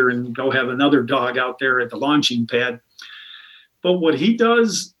 minutes later and go have another dog out there at the launching pad. But what he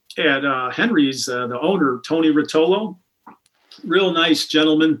does at Henry's, the owner, Tony Rotolo, real nice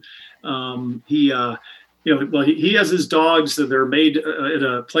gentleman. He has his dogs that are made at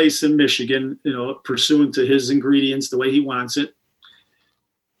a place in Michigan, pursuant to his ingredients, the way he wants it.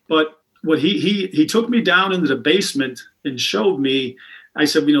 But what he took me down into the basement and showed me. I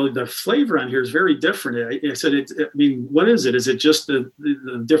said, the flavor on here is very different. I said, what is it? Is it just the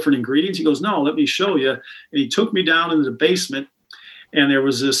different ingredients? He goes, "No, let me show you." And he took me down into the basement, and there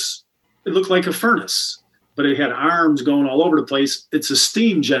was this. It looked like a furnace, but it had arms going all over the place. It's a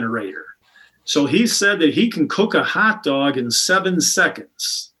steam generator. So he said that he can cook a hot dog in 7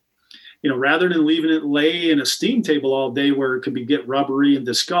 seconds, rather than leaving it lay in a steam table all day where it could get rubbery and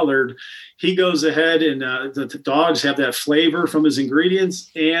discolored. He goes ahead and the dogs have that flavor from his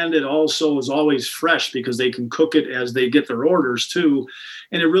ingredients, and it also is always fresh because they can cook it as they get their orders too.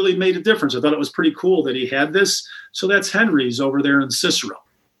 And it really made a difference. I thought it was pretty cool that he had this. So that's Henry's over there in Cicero.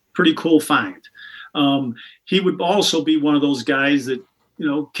 Pretty cool find. He would also be one of those guys that,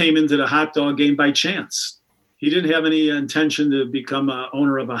 came into the hot dog game by chance. He didn't have any intention to become an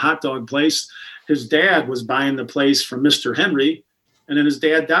owner of a hot dog place. His dad was buying the place from Mr. Henry, and then his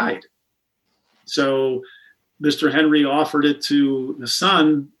dad died. So Mr. Henry offered it to the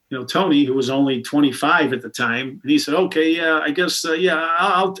son, Tony, who was only 25 at the time, and he said, "Okay, yeah, I guess,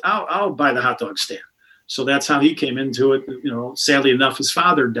 I'll buy the hot dog stand." So that's how he came into it. Sadly enough, his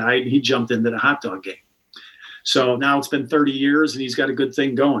father died, and he jumped into the hot dog game. So now it's been 30 years, and he's got a good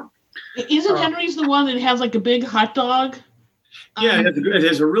thing going. Isn't Henry's the one that has like a big hot dog? Yeah, it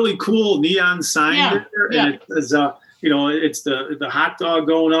has a really cool neon sign there, and it says, it's the hot dog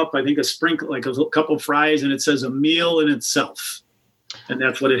going up. I think a sprinkle, like a couple of fries, and it says a meal in itself, and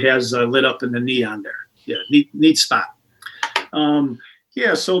that's what it has lit up in the neon there. Yeah, neat spot.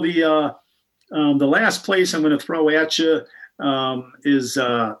 So the last place I'm going to throw at you is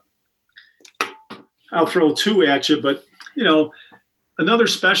I'll throw two at you, but another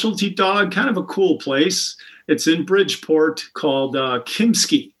specialty dog, kind of a cool place. It's in Bridgeport called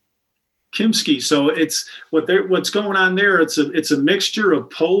Kimski. So it's what's going on there. It's a mixture of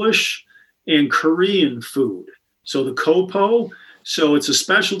Polish and Korean food. So the Kopo. So it's a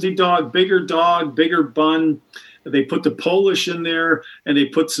specialty dog, bigger bun. They put the Polish in there, and they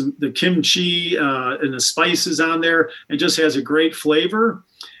put the kimchi and the spices on there, and just has a great flavor.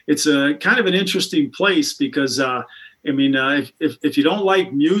 It's a kind of an interesting place because if you don't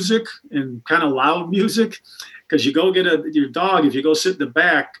like music and kind of loud music, because you go get your dog, if you go sit in the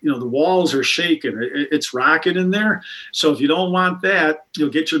back, the walls are shaking. It's rocking in there. So if you don't want that, you'll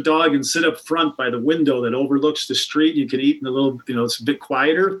get your dog and sit up front by the window that overlooks the street. You can eat in a little, it's a bit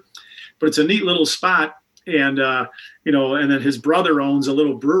quieter, but it's a neat little spot. And, and then his brother owns a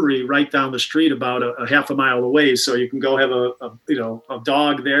little brewery right down the street about a half a mile away. So you can go have a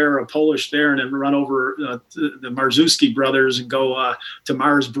dog there, a Polish there, and then run over to the Marzuski brothers and go to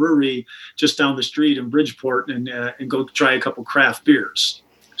Mars Brewery just down the street in Bridgeport and go try a couple craft beers.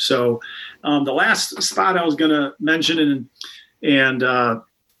 So the last spot I was going to mention, and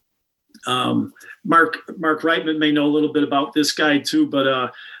Mark Reitman may know a little bit about this guy too,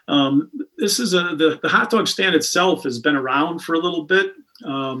 but this is the hot dog stand itself has been around for a little bit,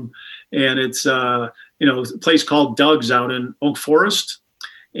 and it's a place called Doug's out in Oak Forest.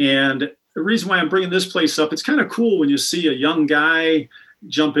 And the reason why I'm bringing this place up, it's kind of cool when you see a young guy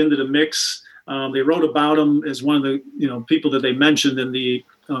jump into the mix. They wrote about him as one of the people that they mentioned in the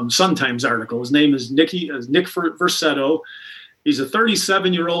Sun Times article. His name is Nick Versetto. He's a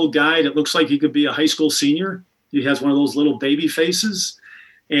 37-year-old guy that looks like he could be a high school senior. He has one of those little baby faces.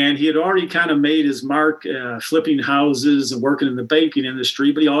 And he had already kind of made his mark flipping houses and working in the baking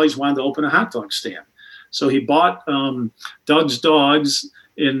industry, but he always wanted to open a hot dog stand. So he bought Doug's Dogs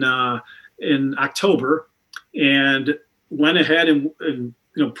in October and went ahead and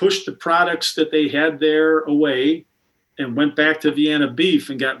pushed the products that they had there away and went back to Vienna Beef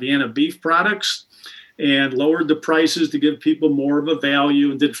and got Vienna Beef products and lowered the prices to give people more of a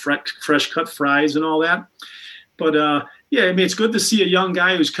value and did fresh cut fries and all that. But it's good to see a young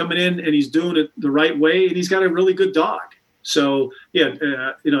guy who's coming in and he's doing it the right way, and he's got a really good dog. So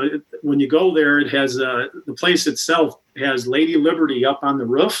when you go there, it has the place itself has Lady Liberty up on the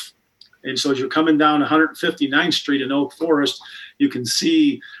roof, and so as you're coming down 159th Street in Oak Forest, you can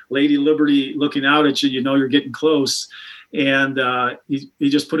see Lady Liberty looking out at you. You're getting close, and he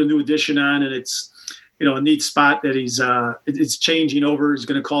just put a new addition on, and it's a neat spot that it's changing over. He's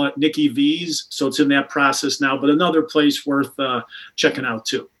going to call it Nicky V's. So it's in that process now, but another place worth checking out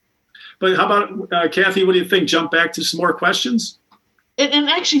too. But how about, Kathy, what do you think? Jump back to some more questions? And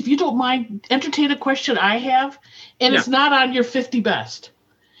actually, if you don't mind, entertain a question I have, and it's not on your 50 best.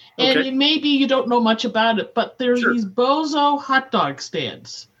 And maybe you don't know much about it, but there's these Bozo hot dog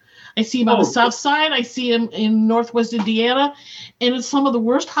stands. I see him on the South Side. I see him in Northwest Indiana, and it's some of the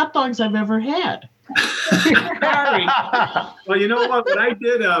worst hot dogs I've ever had. Sorry. Well, you know what I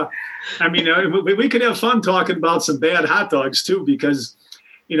did? We could have fun talking about some bad hot dogs too, because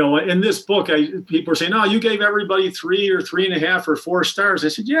in this book, people are saying, "Oh, you gave everybody 3 or 3.5 or 4 stars." I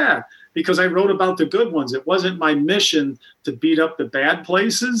said, "Yeah," because I wrote about the good ones. It wasn't my mission to beat up the bad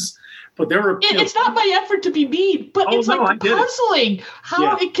places. But there were. It's not my effort to be mean, but it's puzzling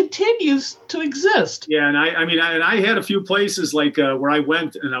how it continues to exist. Yeah, and I had a few places like where I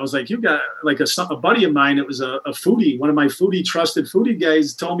went, and I was like, you got like a buddy of mine. It was a foodie, one of my trusted foodie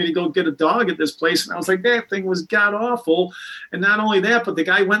guys, told me to go get a dog at this place, and I was like, that thing was god awful. And not only that, but the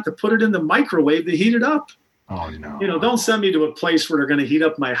guy went to put it in the microwave to heat it up. Oh no! Don't send me to a place where they're going to heat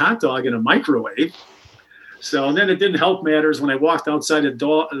up my hot dog in a microwave. So, and then it didn't help matters when I walked outside the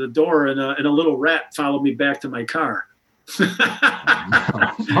door and a little rat followed me back to my car.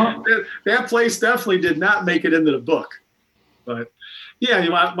 That place definitely did not make it into the book. But yeah,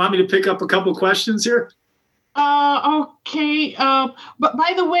 you want me to pick up a couple questions here? Okay. But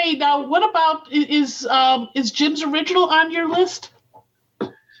by the way, now what about is Jim's Original on your list?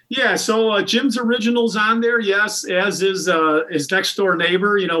 Yeah, so Jim's Originals on there, yes, as is his next door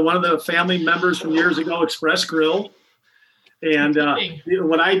neighbor, one of the family members from years ago, Express Grill. And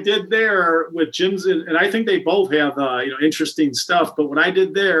what I did there with Jim's, and I think they both have interesting stuff, but what I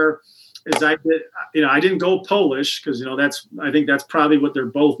did there is I didn't go Polish because I think that's probably what they're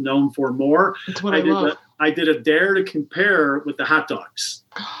both known for more. That's what I love. I did a dare to compare with the hot dogs,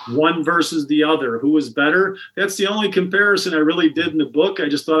 one versus the other, who was better. That's the only comparison I really did in the book. I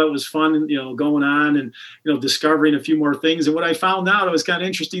just thought it was fun, going on and discovering a few more things. And what I found out, it was kind of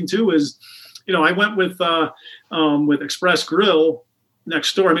interesting too, is I went with Express Grill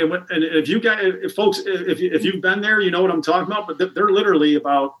next door. I mean, and if you guys, if you've been there, you know what I'm talking about. But they're literally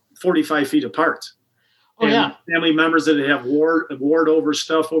about 45 feet apart. Oh, and yeah. Family members that have warred over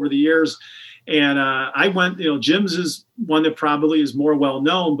stuff over the years. And I went, Jim's is one that probably is more well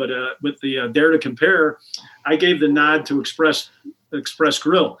known, but with the dare to compare, I gave the nod to Express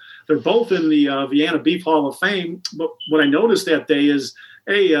Grill. They're both in the Vienna Beef Hall of Fame. But what I noticed that day is,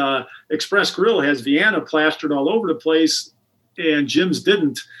 Express Grill has Vienna plastered all over the place, and Jim's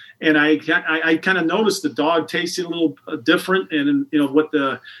didn't. And I kind of noticed the dog tasted a little different. And what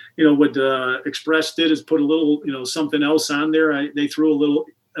the Express did is put a little something else on there. They threw a little.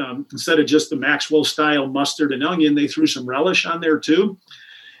 Instead of just the Maxwell style mustard and onion, they threw some relish on there too.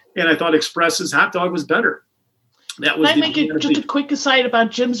 And I thought Express's hot dog was better. That was. Can I make just a quick aside about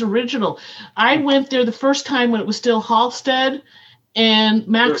Jim's Original? I went there the first time when it was still Halstead and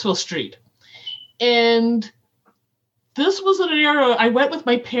Maxwell Street. And this was an era, I went with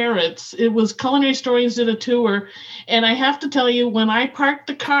my parents. It was Culinary Historians did a tour. And I have to tell you, when I parked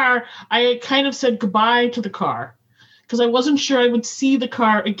the car, I kind of said goodbye to the car, because I wasn't sure I would see the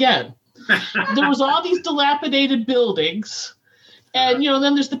car again. There was all these dilapidated buildings, and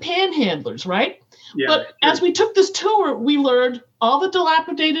then there's the panhandlers, right? Yeah, but as we took this tour, we learned all the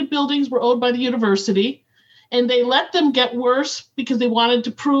dilapidated buildings were owned by the university, and they let them get worse because they wanted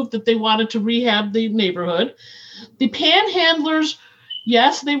to prove that they wanted to rehab the neighborhood. The panhandlers,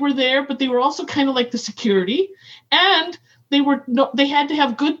 yes, they were there, but they were also kind of like the security, and they had to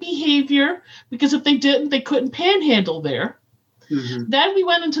have good behavior, because if they didn't, they couldn't panhandle there. Mm-hmm. Then we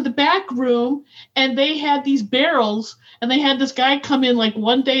went into the back room, and they had these barrels, and they had this guy come in like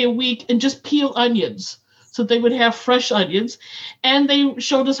one day a week and just peel onions, so they would have fresh onions. And they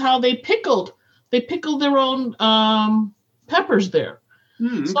showed us how they pickled their own peppers there.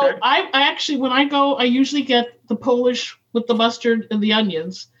 Okay. So I actually, when I go, I usually get the Polish with the mustard and the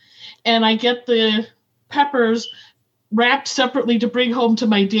onions, and I get the peppers wrapped separately to bring home to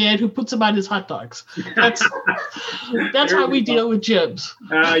my dad, who puts them on his hot dogs. That's how we deal with Jim's.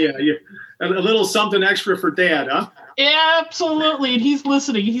 Yeah. A little something extra for Dad, huh? Yeah, absolutely. And he's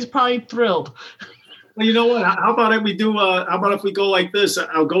listening. He's probably thrilled. Well, you know what? How about if we do? How about if we go like this?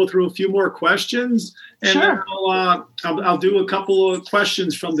 I'll go through a few more questions, and sure. Then I'll do a couple of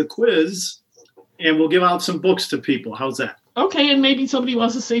questions from the quiz, and we'll give out some books to people. How's that? Okay, and maybe somebody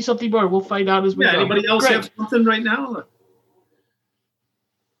wants to say something more. We'll find out as we go. Anybody else have something right now?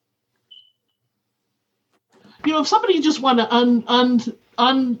 If somebody just want to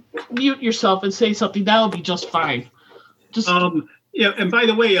unmute yourself and say something, that would be just fine. Yeah, and by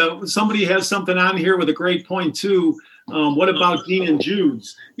the way, somebody has something on here with a great point too. What about Gene and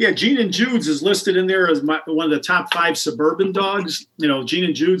Jude's? Yeah, Gene and Jude's is listed in there as one of the top 5 suburban dogs. Gene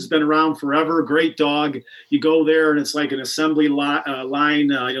and Jude's been around forever. Great dog. You go there and it's like an assembly line.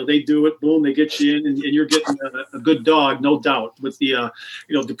 They do it. Boom, they get you in, and you're getting a good dog, no doubt, with the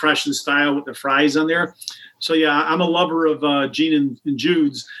Depression style with the fries on there. So yeah, I'm a lover of Gene and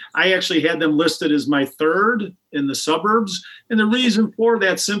Jude's. I actually had them listed as my 3rd in the suburbs, and the reason for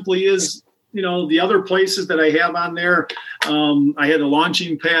that simply is, the other places that I have on there, I had a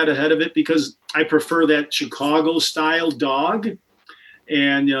launching pad ahead of it because I prefer that Chicago style dog.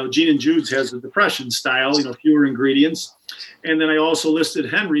 And, Gene and Jude's has the Depression style, fewer ingredients. And then I also listed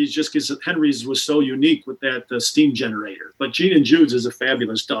Henry's just because Henry's was so unique with that steam generator. But Gene and Jude's is a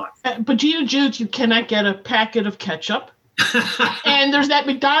fabulous dog. But Gene and Jude's, you cannot get a packet of ketchup. And there's that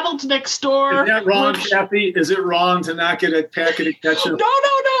McDonald's next door. Is that wrong, Kathy? Is it wrong to not get a packet of ketchup? No.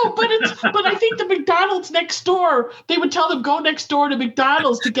 But I think the McDonald's next door, they would tell them go next door to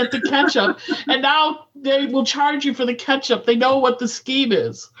McDonald's to get the ketchup. And now they will charge you for the ketchup. They know what the scheme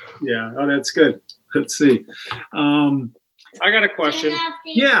is. Yeah. Oh, that's good. Let's see. I got a question.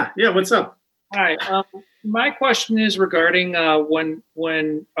 Yeah. What's up? Hi. My question is regarding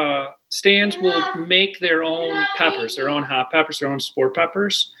when stands will make their own peppers, their own hot peppers, their own sport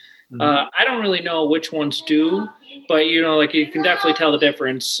peppers. Mm-hmm. I don't really know which ones do. but like you can definitely tell the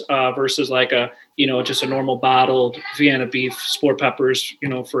difference versus like a just a normal bottled Vienna beef sport peppers,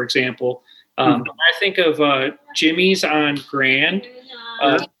 for example. I think of Jimmy's on Grand.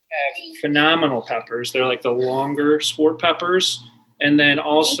 Have phenomenal peppers. They're like the longer sport peppers, and then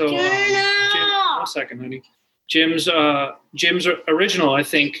also one second, honey. Jim's original, I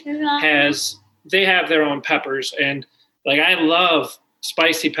think, they have their own peppers, and like I love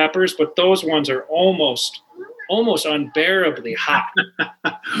spicy peppers, but those ones are almost unbearably hot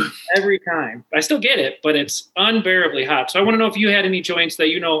every time. I still get it, but it's unbearably hot. So I want to know if you had any joints that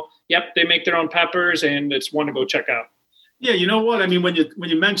yep, they make their own peppers, and it's one to go check out. Yeah, you know what? I mean, when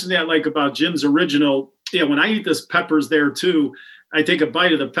you mentioned that, like about Jim's original, when I eat this peppers there too, I take a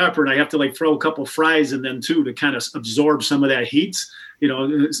bite of the pepper and I have to like throw a couple fries in them too to kind of absorb some of that heat.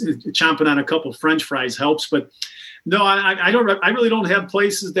 Chomping on a couple French fries helps, but no, I don't. I really don't have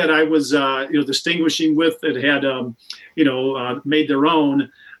places that I was distinguishing with that had made their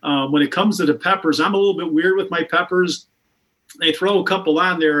own. When it comes to the peppers, I'm a little bit weird with my peppers. They throw a couple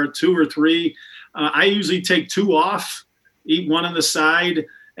on there, 2 or 3. I usually take 2 off, eat one on the side.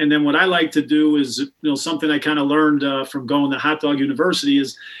 And then what I like to do is, something I kind of learned from going to Hot Dog University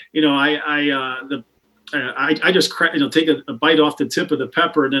is, I just take a bite off the tip of the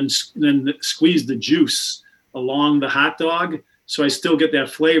pepper and then squeeze the juice along the hot dog, so I still get that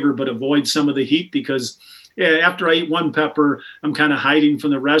flavor but avoid some of the heat, because after I eat one pepper, I'm kind of hiding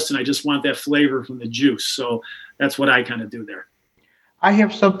from the rest, and I just want that flavor from the juice. So that's what I kind of do there. I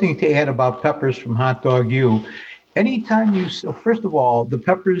have something to add about peppers from Hot Dog U. Anytime first of all, the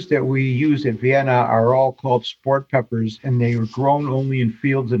peppers that we use at Vienna are all called sport peppers, and they are grown only in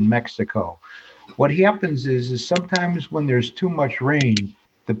fields in Mexico. What happens is sometimes when there's too much rain,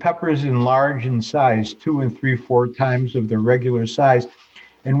 the peppers enlarge in size 2 and 3/4 times of their regular size.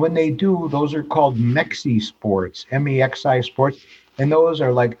 And when they do, those are called Mexi sports, MEXI sports. And those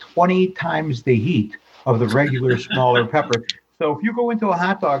are like 20 times the heat of the regular smaller pepper. So if you go into a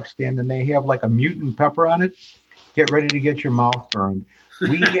hot dog stand and they have like a mutant pepper on it, get ready to get your mouth burned.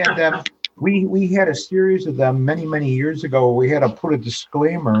 We had them. We had a series of them many, many years ago. We had to put a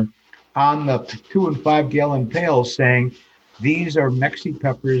disclaimer on the 2 and 5 gallon pails saying, these are Mexi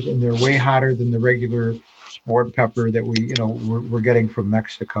peppers, and they're way hotter than the regular sport pepper that we're getting from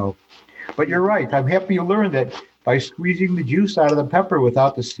Mexico. But you're right. I'm happy you learned that by squeezing the juice out of the pepper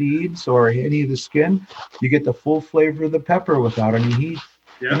without the seeds or any of the skin, you get the full flavor of the pepper without any heat.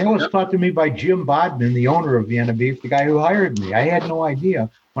 Yeah, and that was taught to me by Jim Bodman, the owner of Vienna Beef, the guy who hired me. I had no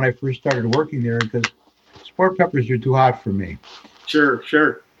idea when I first started working there, because sport peppers are too hot for me. Sure.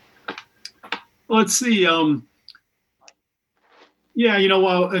 Let's see. And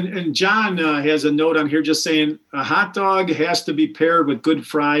John has a note on here just saying a hot dog has to be paired with good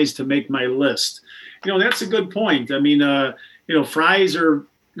fries to make my list. That's a good point. I mean, fries are,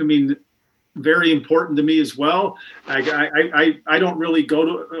 very important to me as well. I don't really go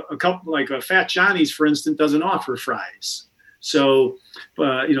to a couple, like a Fat Johnny's, for instance, doesn't offer fries. So,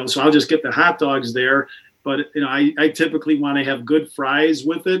 so I'll just get the hot dogs there. But, I typically want to have good fries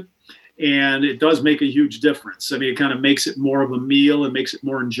with it. And it does make a huge difference. I mean, it kind of makes it more of a meal and makes it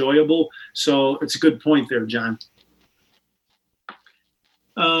more enjoyable. So it's a good point there, John.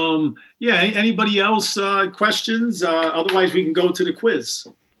 Anybody else questions? Otherwise, we can go to the quiz.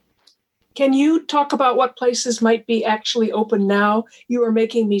 Can you talk about what places might be actually open now? You are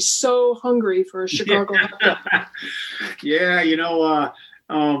making me so hungry for a Chicago hot dog.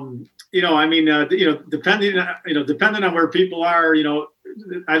 Depending on where people are,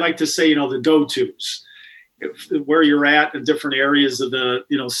 I like to say, the go-tos, where you're at in different areas of the,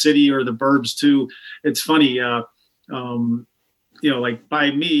 city or the burbs too. It's funny, like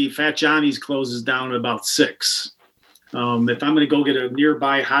by me, Fat Johnny's closes down at about 6. If I'm going to go get a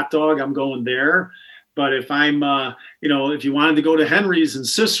nearby hot dog, I'm going there. But if I'm, if you wanted to go to Henry's in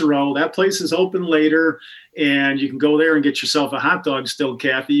Cicero, that place is open later, and you can go there and get yourself a hot dog still,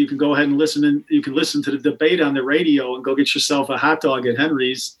 Kathy. You can go ahead and listen to the debate on the radio and go get yourself a hot dog at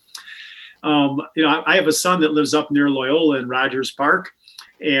Henry's. I have a son that lives up near Loyola in Rogers Park,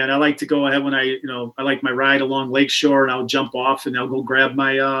 and I like to go ahead when I like my ride along Lakeshore, and I'll jump off and I'll go grab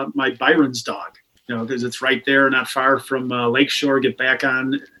my Byron's dog. Because it's right there, not far from Lakeshore, get back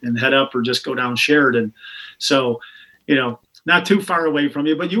on and head up, or just go down Sheridan. So, not too far away from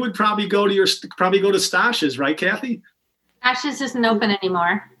you, but you would probably go to Stash's, right, Kathy? Stash's isn't open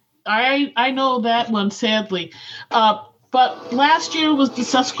anymore. I know that one, sadly. But last year was the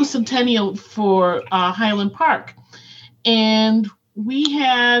sesquicentennial for Highland Park. And we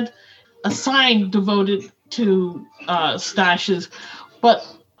had a sign devoted to Stash's. But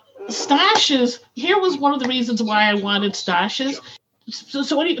Stashes, here was one of the reasons why I wanted Stashes. So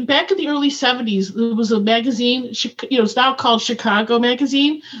back in the early 70s, there was a magazine, it's now called Chicago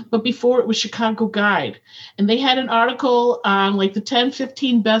Magazine, but before it was Chicago Guide. And they had an article on like the 10,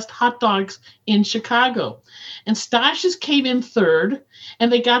 15 best hot dogs in Chicago. And Stashes came in third, and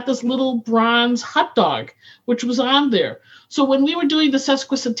they got this little bronze hot dog, which was on there. So when we were doing the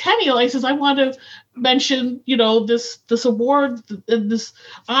sesquicentennial, I says, I want to mention, this award, this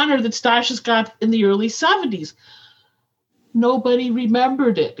honor that Stashes got in the early 70s. Nobody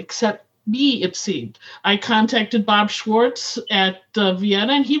remembered it except me, it seemed. I contacted Bob Schwartz at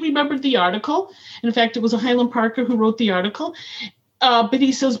Vienna, and he remembered the article. In fact, it was a Highland Parker who wrote the article. But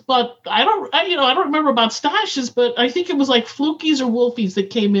he says, but I don't remember about Stashes, but I think it was like Flukies or Wolfies that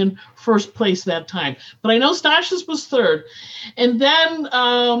came in first place that time. But I know Stashes was third. And then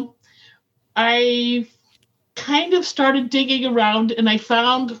I kind of started digging around, and I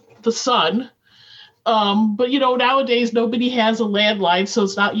found the Sun. But nowadays nobody has a landline, so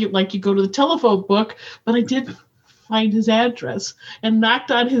it's not like you go to the telephone book. But I did find his address and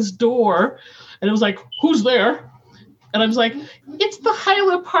knocked on his door, and it was like, "Who's there?" And I was like, "It's the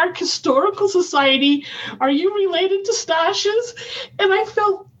Highland Park Historical Society. Are you related to Stashes?" And I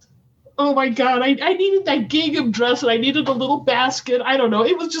felt, oh my God, I needed that gingham dress, and I needed a little basket. I don't know.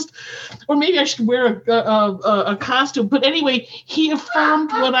 It was just, or maybe I should wear a costume. But anyway, he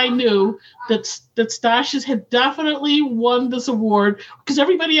affirmed what I knew, that Stashes had definitely won this award, because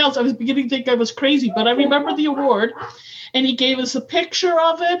everybody else, I was beginning to think I was crazy, but I remember the award. And he gave us a picture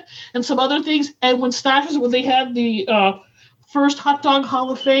of it and some other things. And when they had the first Hot Dog Hall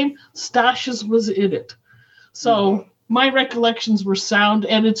of Fame, Stashes was in it. So my recollections were sound,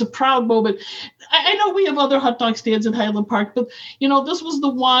 and it's a proud moment. I know we have other hot dog stands in Highland Park, but, this was the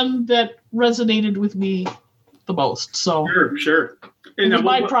one that resonated with me the most. So Sure. It was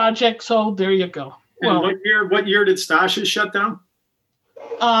my project, so there you go. And what year did Stashes shut down?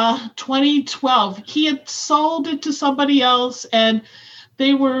 2012. He had sold it to somebody else, and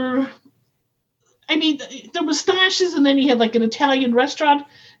there was Stashes, and then he had like an Italian restaurant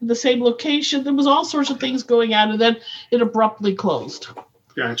in the same location. There was all sorts of things going on, and then it abruptly closed.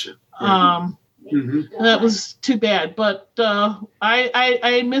 Gotcha. And that was too bad. But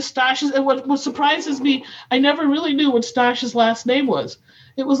I miss Stashes, and what surprises me, I never really knew what Stashes' last name was.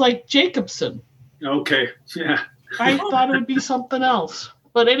 It was like Jacobson. Okay. Yeah. I thought it would be something else.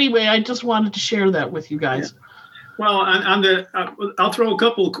 But anyway, I just wanted to share that with you guys. Yeah. Well, I'll throw a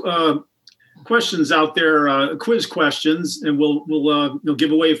couple questions out there, quiz questions, and we'll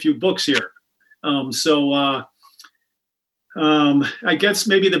give away a few books here. I guess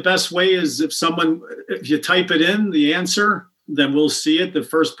maybe the best way is if you type it in, the answer, then we'll see it. The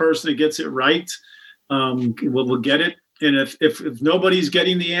first person that gets it right, we'll get it. And if nobody's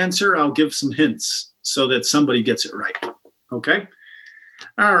getting the answer, I'll give some hints so that somebody gets it right. Okay?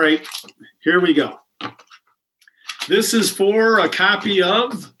 All right, here we go. This is for a copy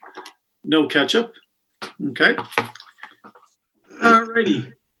of No Ketchup. Okay. All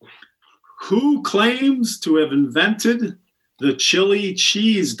righty. Who claims to have invented the chili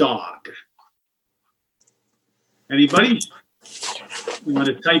cheese dog? Anybody? You want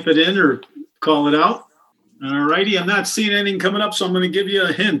to type it in or call it out? All righty. I'm not seeing anything coming up, so I'm going to give you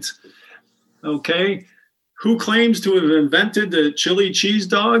a hint. Okay. Who claims to have invented the chili cheese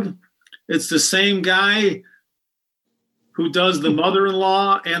dog? It's the same guy who does the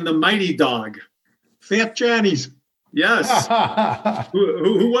mother-in-law and the mighty dog. Fat Johnny's. Yes.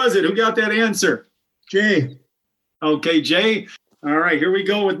 Who was it? Who got that answer? Jay. Okay, Jay. All right, here we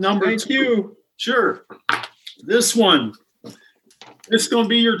go with number 2. Thank you. Sure. This one. This is going to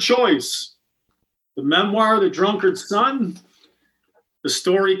be your choice. The memoir, The Drunkard's Son. The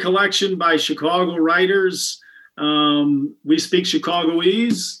story collection by Chicago writers, We Speak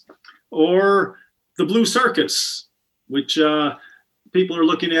Chicagoese, or The Blue Circus, which people are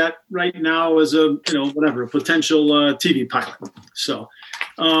looking at right now as a potential TV pilot. So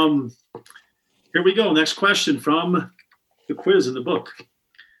here we go. Next question from the quiz in the book.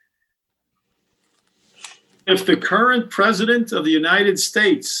 If the current president of the United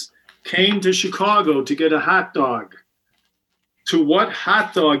States came to Chicago to get a hot dog, to what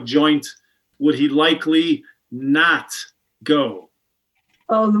hot dog joint would he likely not go?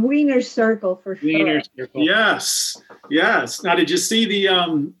 Oh, the Wiener Circle for sure. Wiener Circle. Yes. Now, did you see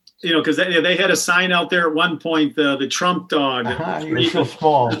the, because they had a sign out there at one point, the Trump dog. You're so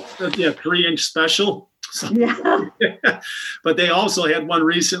small. Yeah, 3-inch special. Yeah. But they also had one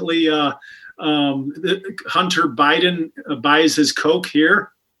recently, Hunter Biden buys his Coke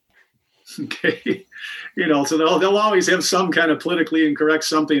here. Okay. So they'll always have some kind of politically incorrect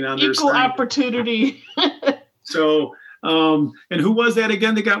something on their equal sign. Opportunity. So, and who was that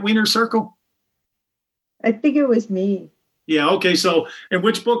again that got Wiener Circle? I think it was me. Yeah. Okay. So, and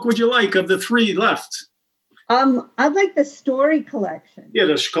which book would you like of the three left? I'd like the story collection. Yeah,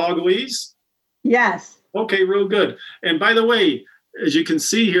 the Chicagoese. Yes. Okay, real good. And by the way, as you can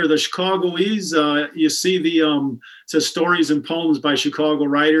see here, the Chicagoese, you see the it says stories and poems by Chicago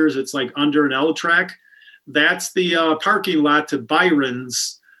writers. It's like under an L track. That's the parking lot to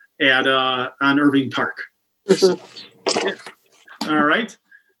Byron's at on Irving Park. Yeah. All right.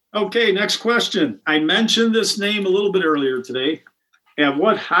 Okay, next question. I mentioned this name a little bit earlier today. At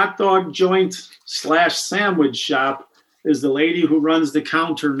what hot dog joint / sandwich shop is the lady who runs the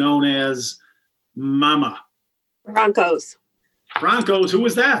counter known as Mama? Bronco's. Bronco's. Who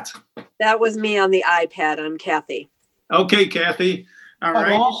was that? That was me on the iPad. I'm Kathy. Okay, Kathy. All right.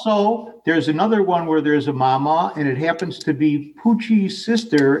 But also, there's another one where there's a Mama, and it happens to be Poochie's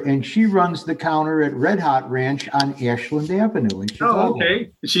sister, and she runs the counter at Red Hot Ranch on Ashland Avenue in Chicago. Oh,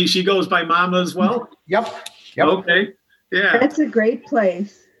 okay. She goes by Mama as well? Yep. Okay. Yeah. That's a great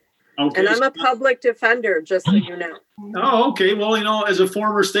place. Okay. And I'm a public defender, just so you know. Oh, okay. Well, as a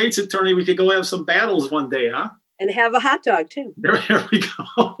former state's attorney, we could go have some battles one day, huh? And have a hot dog, too. There we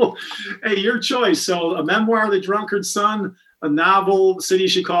go. Hey, your choice. So a memoir, The Drunkard's Son, a novel, City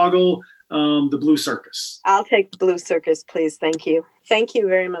of Chicago, The Blue Circus. I'll take the Blue Circus, please. Thank you. Thank you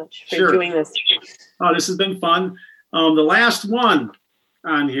very much for doing this. Oh, this has been fun. The last one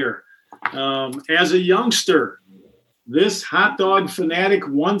on here. As a youngster, this hot dog fanatic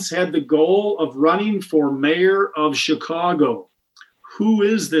once had the goal of running for mayor of Chicago. Who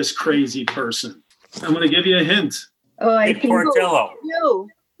is this crazy person? I'm going to give you a hint. Oh, I think Portillo.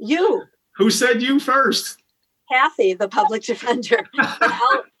 You. Who said you first? Kathy, the public defender.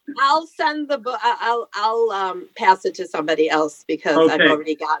 I'll send the book. I'll pass it to somebody else because I've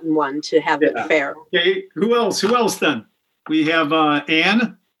already gotten one to have it fair. Okay. Who else then? We have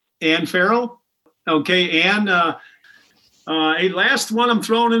Ann Farrell. Okay, Ann. A last one I'm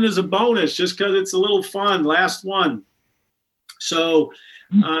throwing in as a bonus just because it's a little fun. Last one. So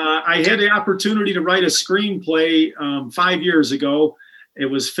I had the opportunity to write a screenplay 5 years ago. It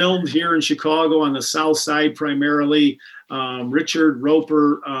was filmed here in Chicago on the South Side primarily. Richard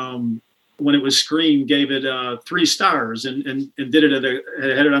Roper, when it was screened, gave it 3 stars and did it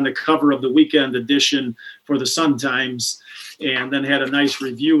had it on the cover of the weekend edition for the Sun-Times, and then had a nice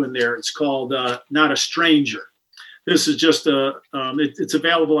review in there. It's called Not a Stranger. This is just it's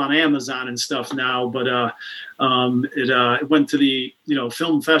available on Amazon and stuff now, but it went to the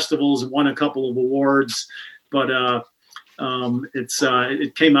film festivals and won a couple of awards, but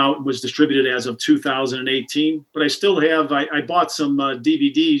it came out and was distributed as of 2018. But I still have I bought some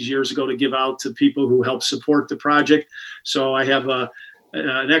DVDs years ago to give out to people who help support the project, so I have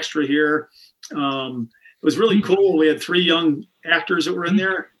an extra here. It was really cool. We had 3 young actors that were in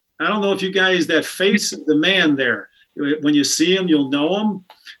there. I don't know if you guys, that face of the man there, when you see him, you'll know him.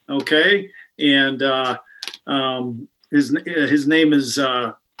 Okay. And his name is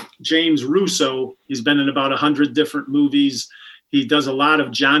James Russo. He's been in about 100 different movies. He does a lot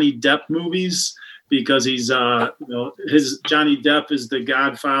of Johnny Depp movies because he's, his Johnny Depp is the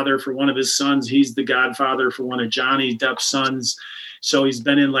godfather for one of his sons. He's the godfather for one of Johnny Depp's sons. So he's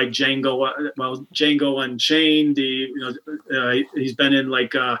been in like Django Unchained. He's been in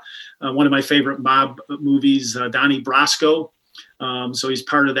like one of my favorite mob movies, Donnie Brasco. So he's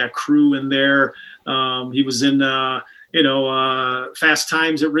part of that crew in there. He was in, Fast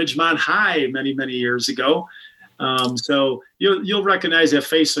Times at Ridgemont High many, many years ago. So you'll recognize that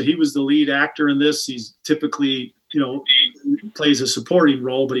face. So he was the lead actor in this. He's typically, plays a supporting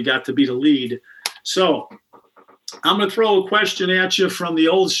role, but he got to be the lead. So I'm going to throw a question at you from the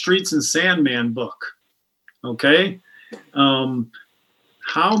old Streets and Sandman book. Okay.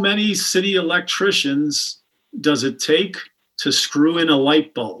 How many city electricians does it take to screw in a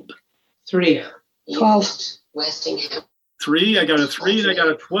light bulb? 3. 12. 3. I got a 3 and I got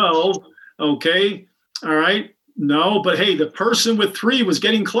a 12. Okay. All right. No, but hey, the person with 3 was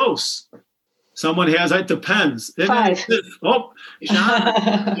getting close. Someone has, it depends. 5.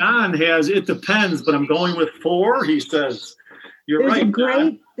 John has, it depends, but I'm going with 4, he says.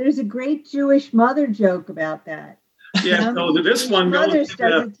 There's a great Jewish mother joke about that. Yeah, so this one goes.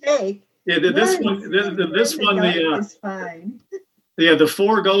 Doesn't take. Yeah, this one, is fine. Yeah, the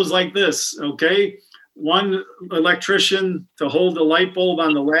 4 goes like this, okay? 1 electrician to hold the light bulb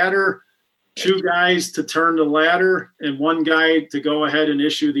on the ladder, 2 guys to turn the ladder, and 1 guy to go ahead and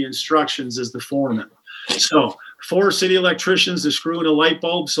issue the instructions as the foreman. So 4 city electricians to screw in a light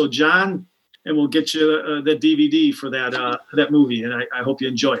bulb. So John, and we'll get you the DVD for that movie, and I hope you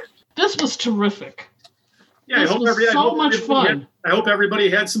enjoy it. This was terrific. Yeah, this was so much fun. I hope everybody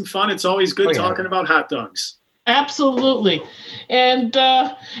had some fun. It's always good talking about hot dogs. Absolutely. And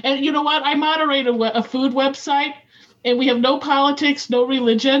you know what? I moderate a food website, and we have no politics, no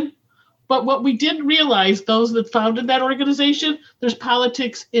religion. But what we didn't realize, those that founded that organization, there's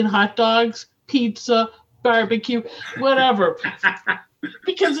politics in hot dogs, pizza, barbecue, whatever.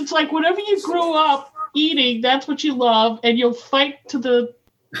 Because it's like whatever you grew up eating, that's what you love, and you'll fight to the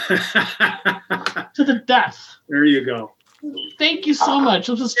death. There you go. Thank you so much.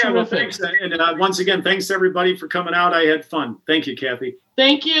 This was terrific. Well, thanks. And once again, thanks to everybody for coming out. I had fun. Thank you, Kathy.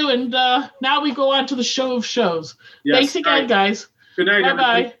 Thank you. And now we go on to the show of shows. Yes. Thanks again, guys. Good night,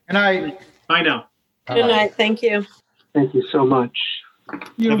 Bye-bye. Good night. Bye now. Good night. Thank you. Thank you so much.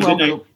 You're welcome.